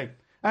congressman that time.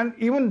 And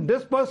even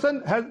this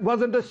person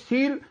was under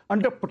shield,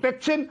 under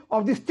protection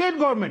of the state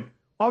government,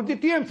 of the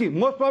TMC,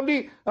 most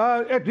probably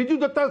at Riju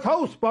Datta's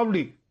house,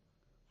 probably.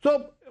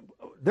 So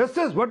this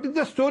is what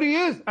the story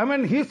is. I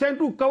mean, he's trying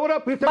to cover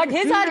up. But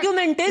his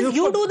argument is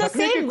you do the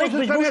same with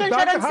Brijbhushan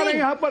Sharan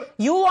Singh.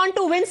 You want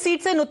to win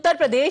seats in Uttar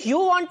Pradesh. You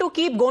want to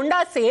keep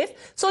Gonda safe.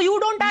 So you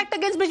don't act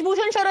against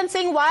Brijbhushan Sharan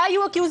Singh. Why are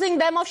you accusing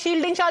them of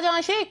shielding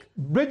Shahjahan Sheikh?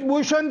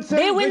 Brijbhushan Singh.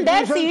 They win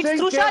their seats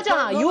through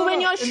Shahjahan. You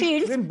win your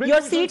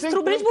seats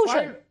through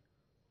Brijbhushan.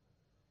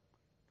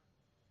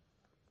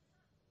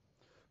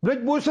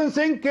 Brijbhushan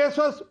Singh case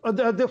was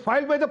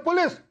filed by the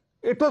police.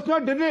 It was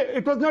not delayed.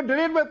 It was not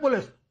delayed by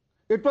police.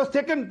 It was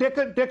taken by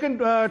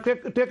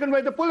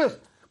the police.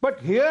 But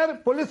here,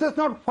 police is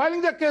not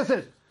filing the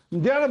cases.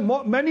 There are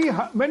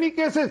many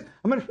cases.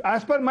 I mean,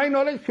 as per my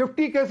knowledge,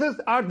 50 cases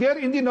are there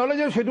in the knowledge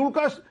of Scheduled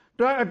Caste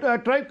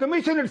Tribe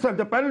Commission itself,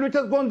 the panel which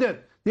has gone there.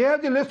 They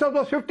have the list of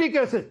those 50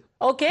 cases.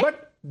 Okay.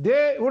 But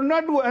they would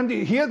not do, and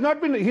he has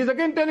not been, he's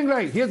again telling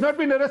lies. He has not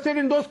been arrested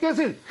in those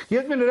cases. He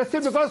has been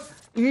arrested because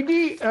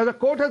ED, the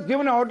court has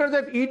given an order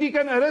that ED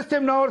can arrest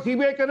him now or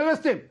CBI can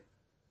arrest him.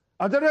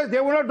 Otherwise, they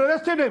would not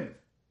arrested him.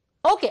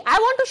 Okay, I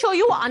want to show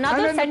you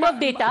another set of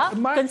data,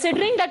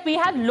 considering that we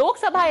have Lok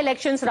Sabha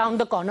elections round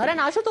the corner. And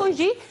Ashutosh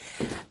ji,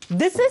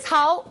 this is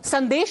how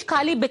Sandesh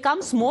Khali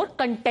becomes more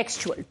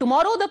contextual.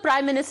 Tomorrow, the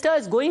Prime Minister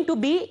is going to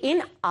be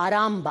in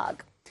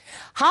Arambagh.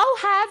 How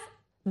have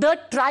the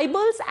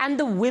tribals and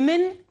the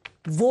women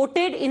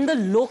voted in the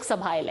Lok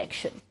Sabha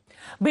election?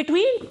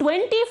 Between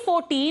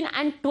 2014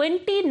 and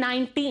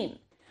 2019,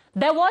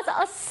 there was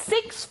a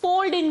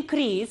 6-fold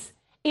increase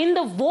in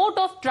the vote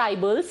of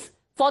tribals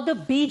for the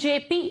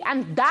BJP,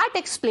 and that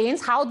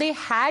explains how they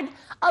had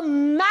a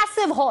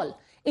massive haul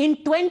in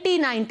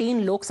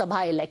 2019 Lok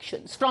Sabha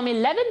elections. From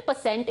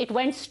 11%, it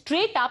went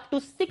straight up to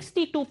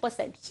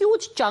 62%.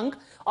 Huge chunk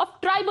of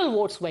tribal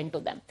votes went to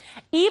them.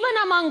 Even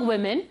among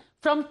women,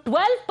 from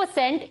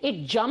 12%,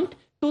 it jumped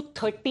to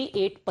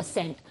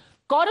 38%.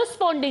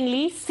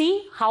 Correspondingly,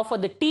 see how for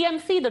the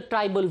TMC, the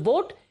tribal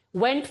vote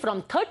went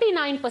from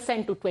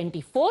 39% to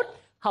 24%.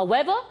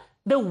 However,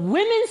 the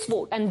women's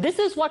vote, and this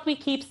is what we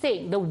keep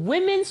saying, the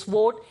women's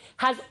vote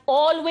has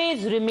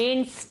always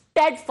remained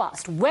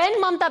steadfast. When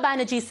Mamata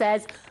Banerjee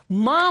says,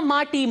 Ma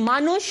Mati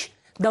Manush,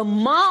 the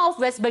Ma of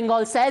West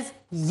Bengal says,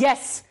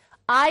 yes,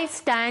 I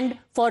stand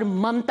for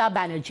Mamata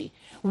Banerjee.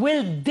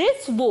 Will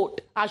this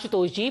vote,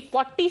 Ashutosh ji,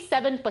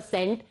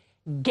 47%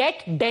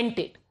 get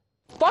dented?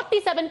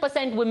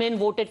 47% women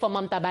voted for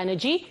Mamata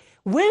Banerjee.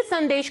 Will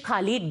Sandesh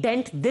Khali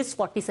dent this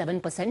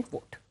 47%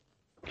 vote?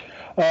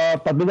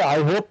 Padmaja,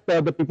 I hope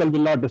the people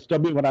will not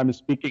disturb me when I'm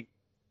speaking.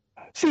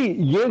 See,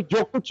 ये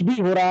जो कुछ भी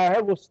हो रहा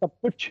है वो सब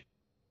कुछ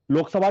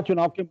लोकसभा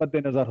चुनाव के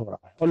मद्देनजर हो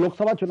रहा है और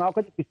लोकसभा चुनाव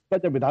का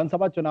जब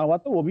विधानसभा चुनाव हुआ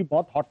तो वो भी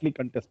बहुत हॉटली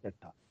कंटेस्टेड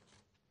था।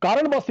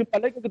 कारण बहुत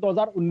सिंपल है क्योंकि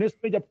 2019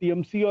 में जब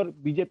टीएमसी और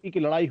बीजेपी की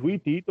लड़ाई हुई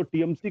थी तो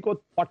टीएमसी को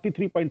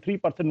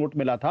 43.3% वोट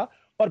मिला था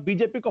और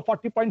बीजेपी को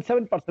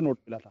 40.7% वोट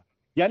मिला था।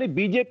 यानी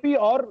बीजेपी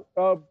और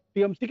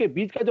टीएमसी के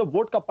बीच का जो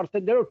वोट का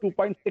परसेंटेज है वो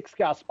 2.6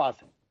 के आसपास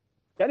है।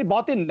 यानी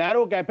बहुत ही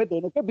नैरो गैप है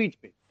दोनों के बीच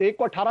में। एक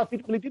को 18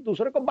 सीट मिली थी,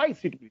 दूसरे को 22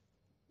 सीट मिली।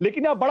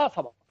 लेकिन यह बड़ा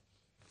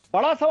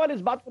सवाल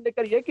इस बात को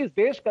लेकर यह कि इस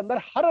देश के अंदर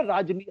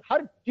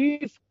हर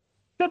चीज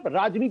सिर्फ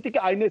राजनीति के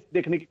आईने से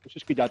देखने की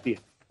कोशिश की जाती है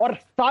और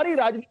सारी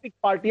राजनीतिक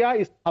पार्टियां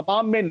इस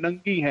हमाम में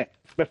नंगी हैं।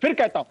 मैं फिर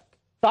कहता हूं,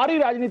 सारी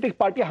राजनीतिक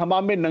पार्टियां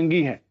हमाम में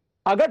नंगी हैं।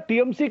 अगर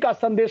टीएमसी का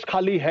संदेश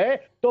खाली है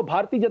तो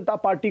भारतीय जनता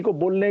पार्टी को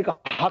बोलने का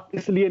हक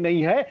इसलिए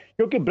नहीं है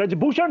क्योंकि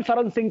ब्रजभूषण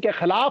शरण सिंह के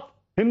खिलाफ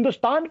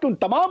हिंदुस्तान की उन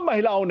तमाम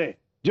महिलाओं ने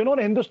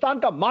जिन्होंने हिंदुस्तान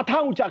का माथा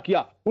ऊंचा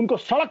किया, उनको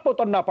सड़क पर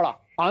उतरना पड़ा,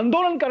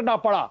 आंदोलन करना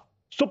पड़ा,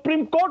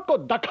 सुप्रीम कोर्ट को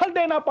दखल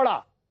देना पड़ा,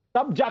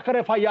 तब जाकर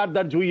एफआईआर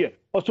दर्ज हुई है।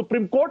 और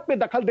सुप्रीम कोर्ट में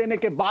दखल देने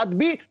के बाद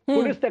भी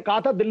पुलिस ने कहा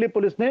था, दिल्ली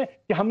पुलिस ने,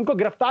 कि हमको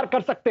गिरफ्तार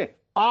कर सकते हैं।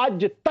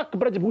 आज तक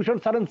ब्रजभूषण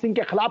शरण सिंह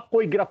के खिलाफ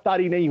कोई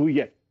गिरफ्तारी नहीं हुई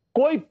है,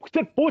 कोई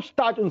सिर्फ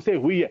पूछताछ उनसे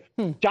हुई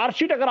है।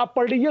 चार्जशीट अगर आप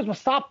पढ़ लीजिए उसमें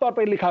साफ तौर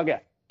पर लिखा गया।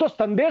 तो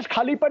संदेश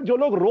खाली पर जो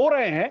लोग रो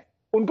रहे हैं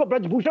उनको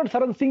ब्रजभूषण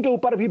शरण सिंह के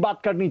ऊपर भी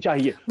बात करनी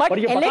चाहिए। बट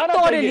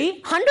इलेक्टोरली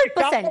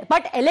 100%,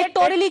 बट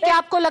इलेक्टोरली क्या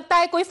आपको लगता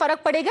है कोई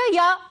फर्क पड़ेगा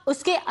या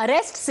उसके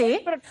अरेस्ट से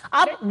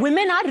अब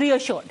women are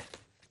reassured?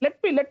 Let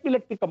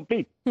me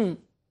complete.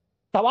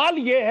 सवाल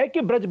यह है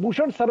कि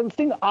ब्रजभूषण शरण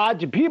सिंह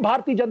आज भी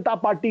भारतीय जनता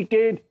पार्टी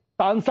के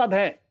सांसद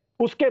हैं,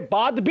 उसके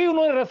बाद भी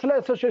उन्होंने रेसलर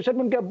एसोसिएशन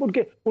में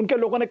उनके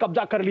लोगों ने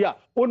कब्जा कर लिया।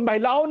 उन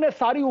महिलाओं ने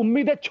सारी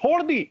उम्मीदें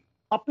छोड़ दी,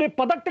 अपने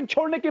पदक तक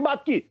छोड़ने की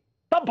बात की।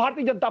 तब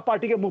भारतीय जनता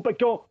पार्टी के मुंह पर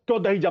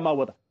क्यों दही जमा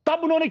हुआ था?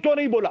 तब उन्होंने क्यों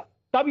नहीं बोला?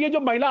 तब ये जो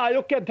महिला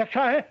आयोग के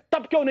अध्यक्षा हैं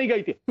तब क्यों नहीं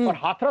गई थी? और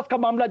हाथरस का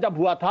मामला जब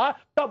हुआ था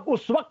तब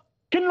उस वक्त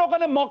किन लोगों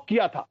ने मॉक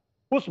किया था?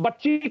 उस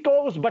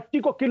बच्ची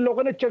को किन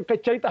लोगों ने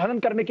चरित्र हनन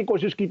करने की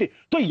कोशिश की थी?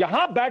 तो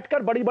यहां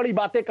बैठकर बड़ी बड़ी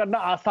बातें करना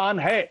आसान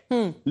है,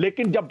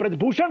 लेकिन जब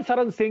ब्रजभूषण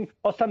शरण सिंह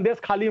और संदेश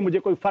खाली में मुझे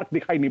कोई फर्क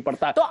दिखाई नहीं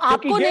पड़ता। तो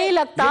आपको नहीं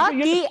लगता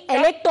कि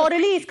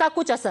इलेक्टोरली इसका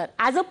कुछ असर,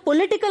 as a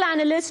political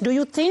analyst, do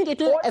you think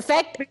it will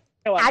affect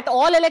at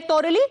all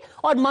electorally,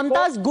 or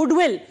Mamata's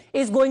goodwill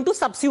is going to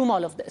subsume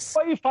all of this?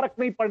 कोई फर्क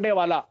नहीं पड़ने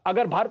वाला।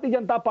 अगर भारतीय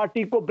जनता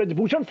पार्टी को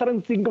ब्रजभूषण शरण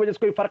सिंह की वजह से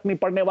कोई फर्क नहीं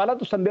पड़ने वाला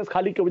तो संदेश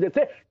खाली की वजह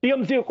से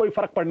टीएमसी को कोई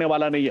फर्क पड़ने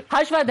वाला नहीं है।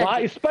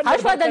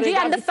 Harshvardhan ji,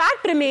 and the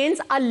fact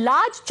remains a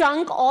large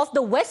chunk of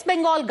the West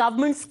Bengal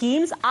government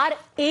schemes are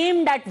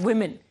aimed at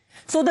women.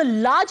 So the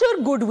larger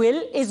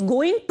goodwill is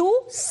going to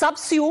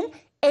subsume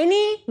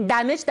any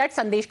damage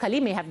that Sandesh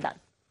Khali may have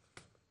done.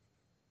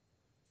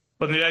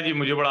 Padmaja जी,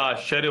 मुझे बड़ा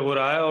आश्चर्य हो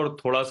रहा है और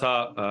थोड़ा सा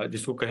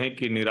जिसको कहें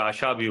कि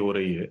निराशा भी हो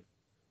रही है।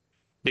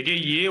 देखिए,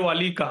 ये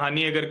वाली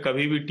कहानी अगर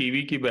कभी भी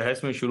टीवी की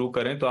बहस में शुरू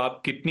करें तो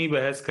आप कितनी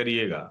बहस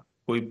करिएगा,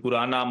 कोई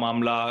पुराना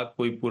मामला,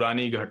 कोई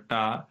पुरानी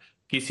घटना,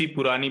 किसी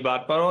पुरानी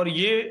बात पर, और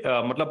ये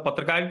मतलब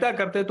पत्रकारिता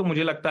करते तो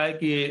मुझे लगता है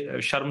कि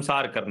ये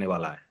शर्मसार करने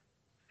वाला है।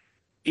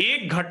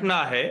 एक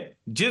घटना है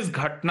जिस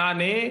घटना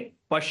ने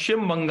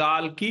पश्चिम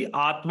बंगाल की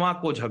आत्मा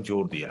को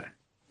झकझोर दिया है।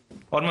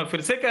 और मैं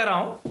फिर से कह रहा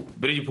हूं,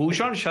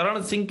 बृजभूषण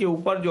शरण सिंह के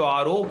ऊपर जो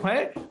आरोप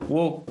है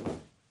वो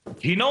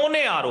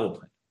घिनौने आरोप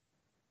है।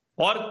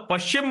 और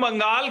पश्चिम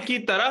बंगाल की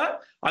तरह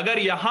अगर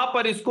यहां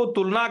पर इसको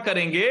तुलना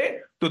करेंगे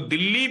तो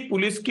दिल्ली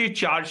पुलिस की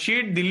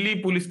चार्जशीट, दिल्ली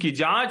पुलिस की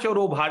जांच, और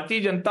वो भारतीय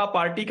जनता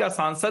पार्टी का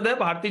सांसद है,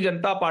 भारतीय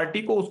जनता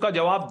पार्टी को उसका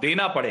जवाब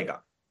देना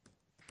पड़ेगा।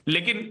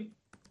 लेकिन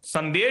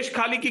संदेश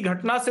खाली की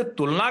घटना से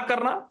तुलना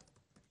करना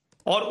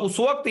और उस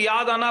वक्त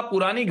याद आना,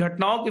 पुरानी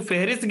घटनाओं की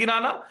फहरिस्त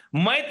गिनाना,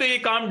 मैं तो ये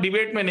काम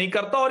डिबेट में नहीं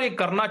करता और ये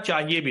करना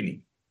चाहिए भी नहीं।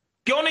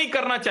 क्यों नहीं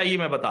करना चाहिए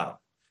मैं बता रहा हूं।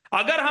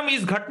 अगर हम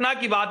इस घटना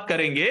की बात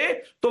करेंगे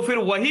तो फिर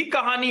वही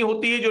कहानी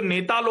होती है जो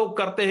नेता लोग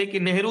करते हैं कि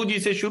नेहरू जी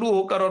से शुरू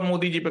होकर और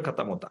मोदी जी पे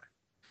खत्म होता है।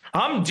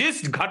 हम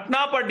जिस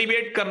घटना पर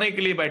डिबेट करने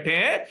के लिए बैठे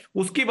हैं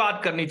उसकी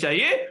बात करनी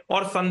चाहिए,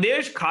 और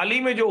संदेश खाली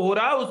में जो हो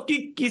रहा है उसकी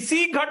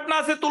किसी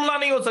घटना से तुलना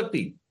नहीं हो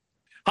सकती।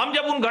 हम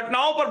जब उन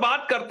घटनाओं पर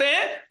बात करते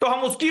हैं तो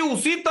हम उसकी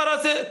उसी तरह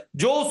से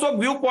जो उस वक्त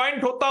व्यू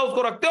पॉइंट होता है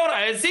उसको रखते हैं, और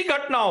ऐसी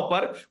घटनाओं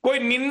पर कोई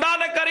निंदा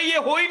न करे ये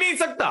हो ही नहीं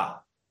सकता।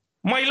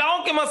 महिलाओं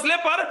के मसले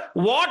पर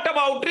वॉट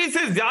अबाउटरी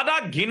से ज्यादा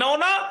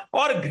घिनौना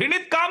और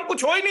घृणित काम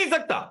कुछ हो ही नहीं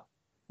सकता।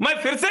 मैं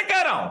फिर से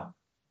कह रहा हूं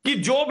कि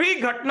जो भी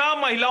घटना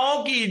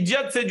महिलाओं की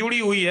इज्जत से जुड़ी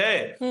हुई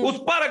है उस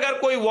पर अगर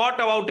कोई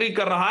वॉट अबाउटरी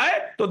कर रहा है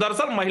तो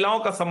दरअसल महिलाओं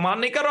का सम्मान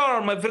नहीं कर रहा।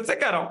 और मैं फिर से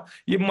कह रहा हूं,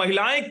 ये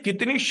महिलाएं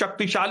कितनी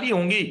शक्तिशाली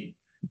होंगी।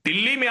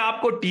 दिल्ली में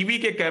आपको टीवी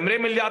के कैमरे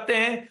मिल जाते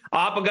हैं,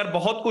 आप अगर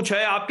बहुत कुछ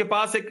है, आपके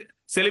पास एक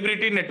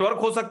सेलिब्रिटी नेटवर्क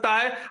हो सकता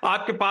है,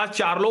 आपके पास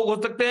 4 लोग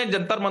हो सकते हैं,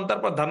 जंतर मंतर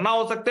पर धरना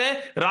हो सकते हैं,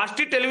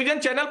 राष्ट्रीय टेलीविजन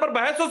चैनल पर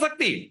बहस हो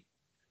सकती है।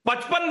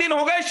 55 दिन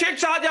हो गए शेख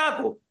शाहजहां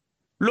को,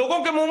 लोगों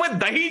के मुंह में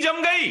दही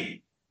जम गई।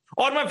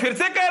 और मैं फिर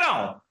से कह रहा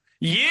हूं,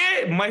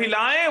 ये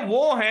महिलाएं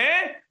वो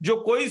हैं जो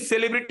कोई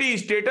सेलिब्रिटी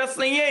स्टेटस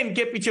नहीं है,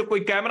 इनके पीछे कोई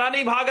कैमरा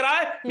नहीं भाग रहा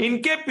है,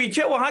 इनके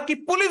पीछे वहां की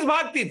पुलिस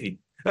भागती थी,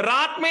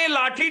 रात में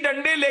लाठी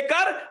डंडे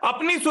लेकर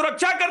अपनी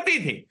सुरक्षा करती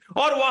थी।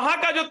 और वहां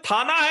का जो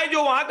थाना है,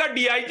 जो वहां का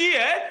डीआईजी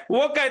है,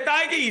 वो कहता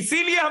है कि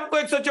इसीलिए हमको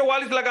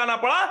 144 लगाना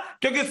पड़ा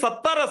क्योंकि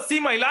 70-80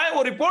 महिलाएं,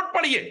 वो रिपोर्ट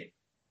पढ़िए,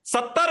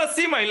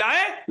 70-80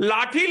 महिलाएं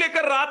लाठी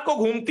लेकर रात को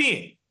घूमती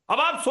हैं। अब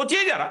आप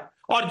सोचिए जरा।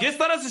 और जिस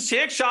तरह से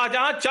शेख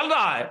शाहजहां चल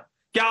रहा है,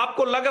 क्या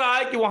आपको लग रहा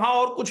है कि वहां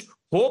और कुछ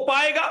हो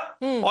पाएगा?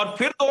 और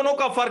फिर दोनों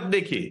का फर्क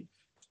देखिए,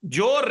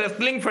 जो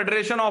रेसलिंग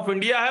फेडरेशन ऑफ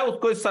इंडिया है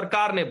उसको इस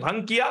सरकार ने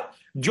भंग किया।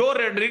 जो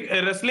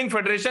रेसलिंग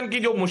फेडरेशन की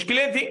जो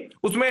मुश्किलें थी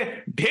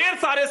उसमें ढेर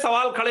सारे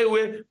सवाल खड़े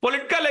हुए,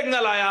 पॉलिटिकल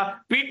एंगल आया,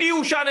 पीटी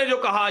उषा ने जो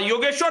कहा,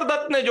 योगेश्वर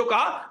दत्त ने जो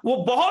कहा, वो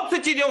बहुत सी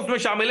चीजें उसमें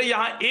शामिल है।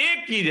 यहां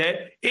एक चीज है,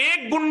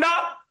 एक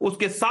गुंडा,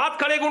 उसके साथ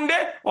खड़े गुंडे,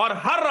 और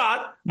हर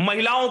रात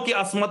महिलाओं की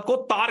असमत को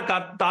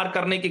तार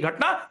करने की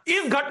घटना।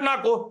 इस घटना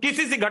को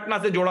किसी सी घटना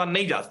से जोड़ा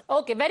नहीं जा सकता।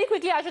 Okay, very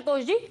quickly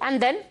Ashutosh ji, and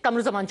then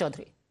Kamruzzaman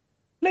Chowdhury.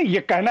 नहीं, ये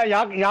कहना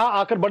यहां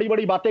आकर बड़ी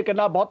बड़ी बातें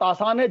करना बहुत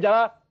आसान है।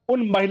 जरा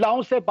उन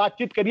महिलाओं से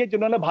बातचीत करिए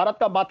जिन्होंने भारत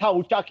का माथा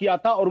ऊंचा किया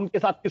था और उनके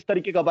साथ किस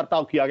तरीके का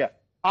बर्ताव किया गया।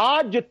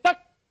 आज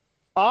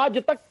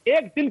तक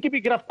एक दिन की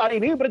भी गिरफ्तारी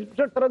नहीं,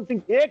 बृजभूषण शरण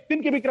सिंह, एक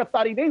दिन की भी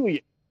गिरफ्तारी नहीं हुई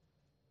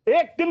है,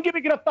 एक दिन की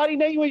भी गिरफ्तारी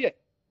नहीं हुई है।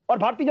 और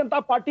भारतीय जनता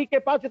पार्टी के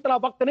पास इतना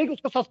वक्त नहीं कि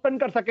उसको सस्पेंड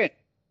कर सके।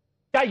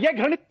 क्या यह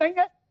घृणित नहीं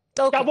है?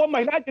 क्या वो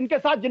महिलाएं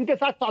जिनके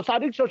साथ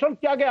शारीरिक शोषण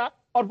किया गया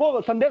और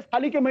वो संदेश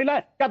खाली की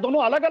महिलाएं, क्या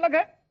दोनों अलग अलग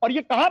है? और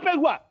ये कहां पे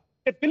हुआ?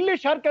 कि दिल्ली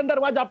शहर के अंदर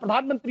वहां जहां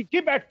प्रधानमंत्री जी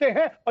बैठते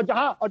हैं और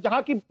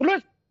जहां की पुलिस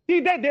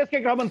सीधे देश के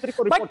गृह मंत्री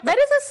को report. But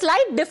there is a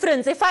slight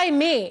difference, if I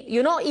may,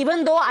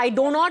 even though I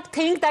do not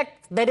think that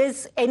there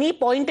is any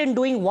point in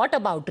doing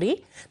whataboutery,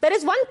 there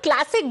is one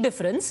classic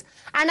difference,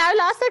 and I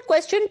will ask that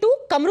question to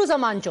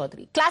Kamruzaman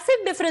Chaudhary.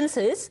 Classic difference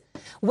is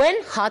when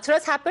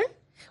Hathras happened,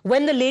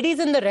 when the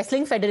ladies in the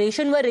Wrestling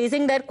Federation were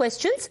raising their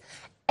questions,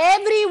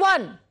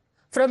 everyone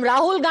from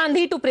Rahul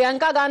Gandhi to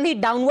Priyanka Gandhi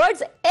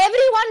downwards,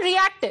 everyone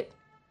reacted.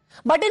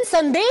 But in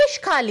Sandesh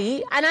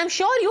Khali, and I'm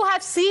sure you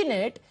have seen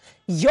it,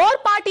 your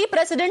party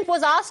president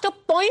was asked a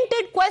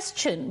pointed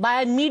question by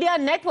a media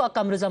network,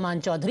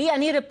 Kamruzaman Chaudhary,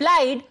 and he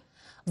replied,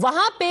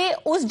 वहां पे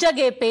उस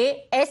जगह पे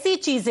ऐसी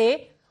चीजें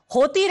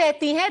होती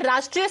रहती हैं,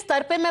 राष्ट्रीय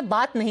स्तर पे मैं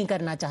बात नहीं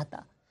करना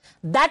चाहता.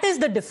 That is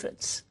the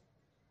difference.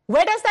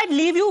 Where does that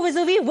leave you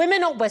vis-a-vis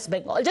women of West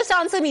Bengal? Just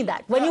answer me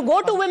that. When you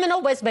go to women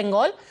of West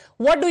Bengal,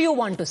 what do you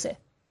want to say?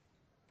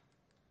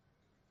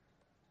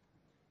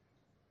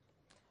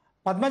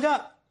 Padmaja,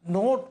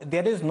 no,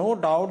 there is no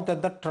doubt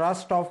that the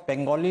trust of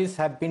Bengalis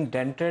have been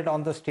dented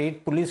on the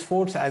state police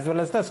force as well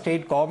as the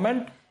state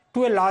government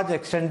to a large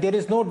extent. There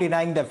is no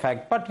denying the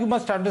fact. But you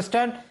must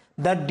understand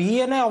the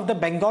DNA of the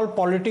Bengal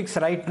politics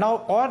right now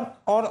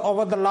or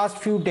over the last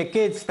few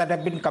decades that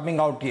have been coming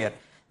out here.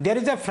 There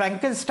is a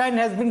Frankenstein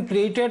has been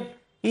created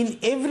in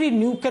every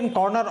nook and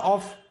corner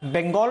of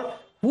Bengal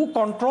who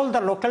control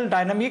the local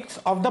dynamics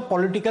of the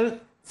political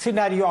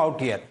scenario out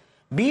here.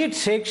 Be it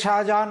Sheikh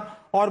Shahjahan,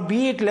 or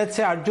be it, let's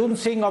say, Arjun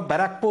Singh of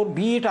Barakpur,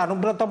 be it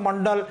Anubrata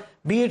Mandal,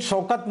 be it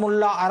Shaukat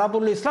Mullah,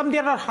 Arabul Islam,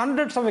 there are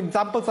hundreds of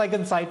examples I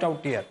can cite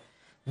out here.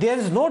 There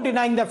is no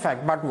denying the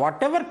fact, but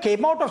whatever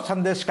came out of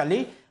Sandesh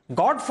Khali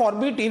God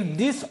forbid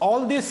if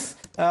all these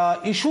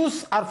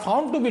issues are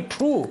found to be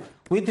true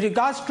with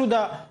regards to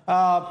the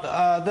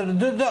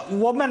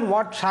woman,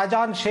 what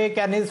Shahjahan Sheikh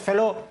and his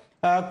fellow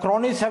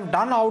cronies have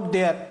done out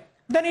there,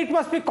 then it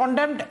must be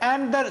condemned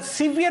and the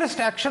severest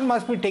action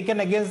must be taken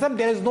against them.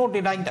 There is no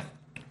denying that.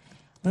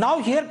 Now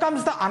here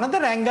comes the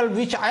another angle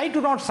which I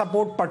do not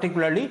support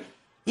particularly.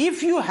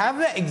 If you have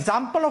the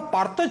example of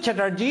Partha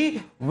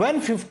Chatterjee, when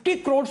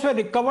 50 crores were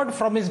recovered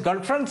from his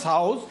girlfriend's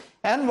house,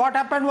 and what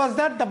happened was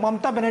that the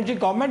Mamata Banerjee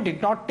government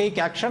did not take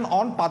action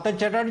on Partha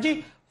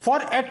Chatterjee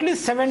for at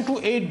least 7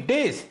 to 8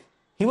 days.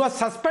 He was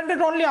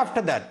suspended only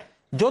after that.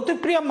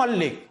 Jyotipriya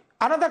Malik,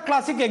 another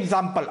classic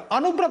example.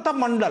 Anubrata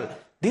Mandal.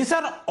 These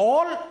are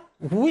all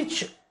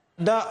which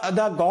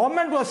the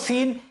government was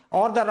seen,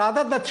 or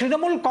rather the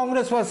Trinamool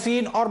Congress was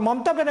seen, or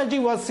Mamata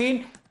Banerjee was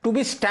seen to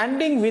be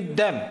standing with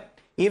them.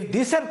 If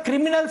these are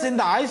criminals in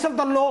the eyes of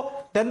the law,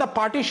 then the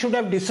party should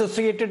have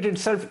dissociated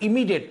itself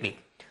immediately.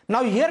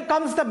 Now here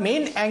comes the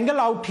main angle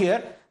out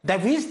here,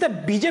 that which the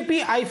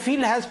BJP I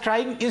feel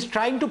is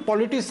trying to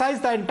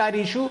politicize the entire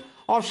issue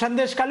of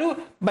Sandesh Kalu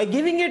by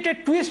giving it a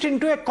twist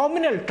into a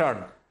communal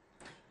turn.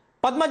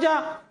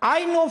 Padmaja,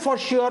 I know for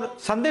sure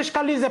Sandesh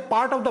Kalu is a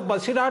part of the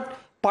Basirat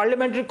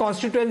parliamentary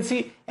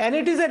constituency, and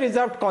it is a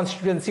reserved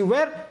constituency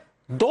where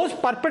those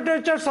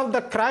perpetrators of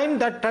the crime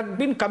that have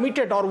been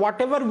committed or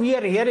whatever we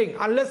are hearing,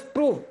 unless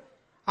proved,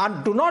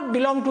 and do not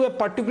belong to a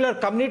particular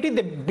community,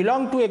 they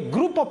belong to a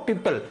group of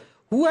people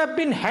who have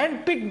been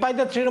handpicked by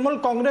the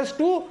Trinamool Congress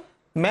to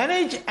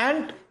manage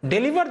and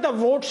deliver the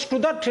votes to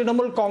the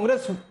Trinamool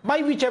Congress by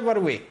whichever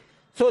way.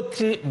 So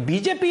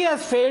BJP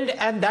has failed,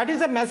 and that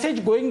is a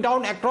message going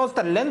down across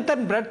the length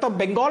and breadth of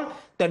Bengal,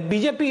 that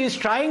BJP is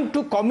trying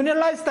to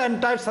communalize the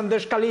entire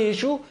Sandesh Kalu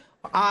issue,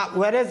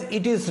 whereas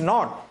it is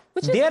not.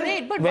 Which is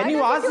great, but when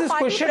you ask this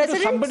question to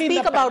somebody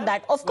speak about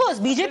that? Of course,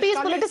 BJP is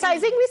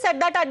politicizing. We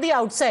said that at the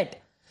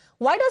outset.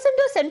 Why doesn't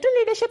your central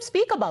leadership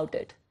speak about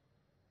it?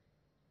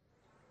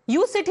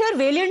 You sit here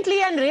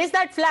valiantly and raise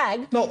that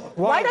flag. No.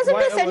 Why doesn't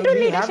the central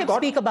leadership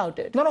speak about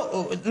it? No.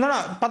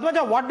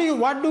 Padmaja,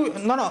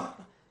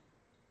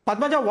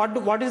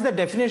 Padmaja, what is the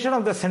definition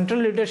of the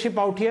central leadership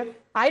out here?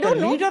 I don't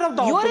know. Leader of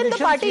the you are in the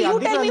party. You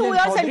tell me who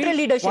your central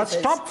leadership was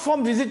stopped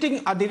from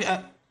visiting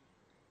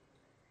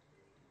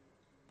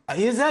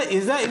is a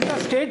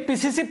state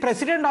PCC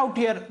president out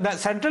here. The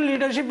central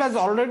leadership has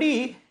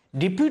already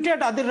deputed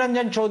Adil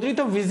Ranjan Chaudhary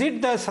to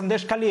visit the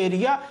Sandesh Kalu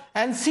area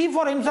and see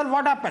for himself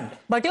what happened.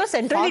 But your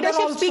central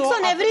leadership speaks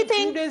on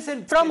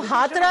everything, from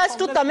Hathras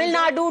to Tamil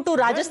Nadu to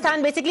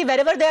Rajasthan, basically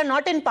wherever they are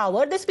not in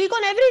power, they speak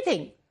on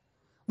everything.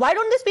 Why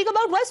don't they speak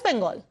about West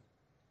Bengal?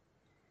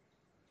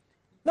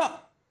 No.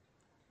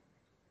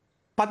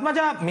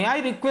 Padmaja, may I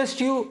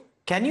request you,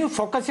 can you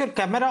focus your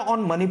camera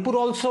on Manipur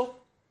also?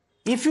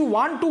 If you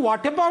want to,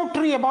 what about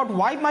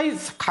why my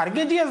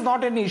Khargeji has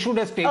not issued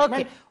a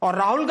statement, or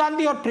Rahul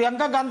Gandhi or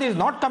Priyanka Gandhi is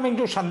not coming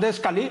to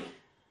Sandesh Kalu,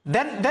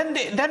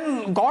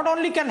 then God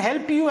only can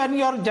help you and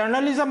your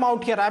journalism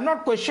out here. I'm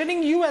not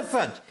questioning you as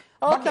such.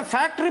 But the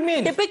fact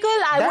remains. Typical,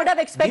 I would have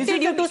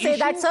expected you to say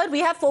that, sir.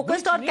 We have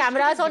focused our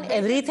cameras on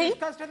everything.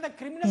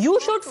 You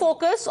should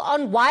focus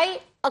on why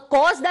a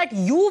cause that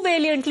you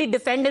valiantly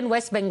defend in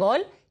West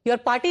Bengal, your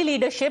party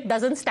leadership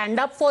doesn't stand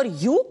up for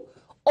you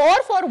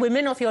or for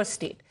women of your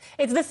state.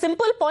 It's the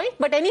simple point.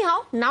 But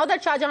anyhow, now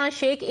that Shahjahan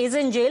Sheikh is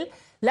in jail,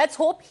 let's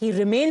hope he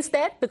remains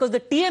there, because the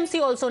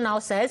TMC also now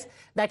says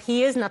that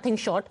he is nothing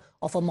short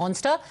of a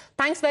monster.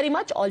 Thanks very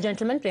much, all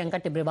gentlemen,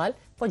 Priyanka Tibrewal,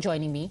 for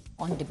joining me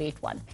on Debate 1.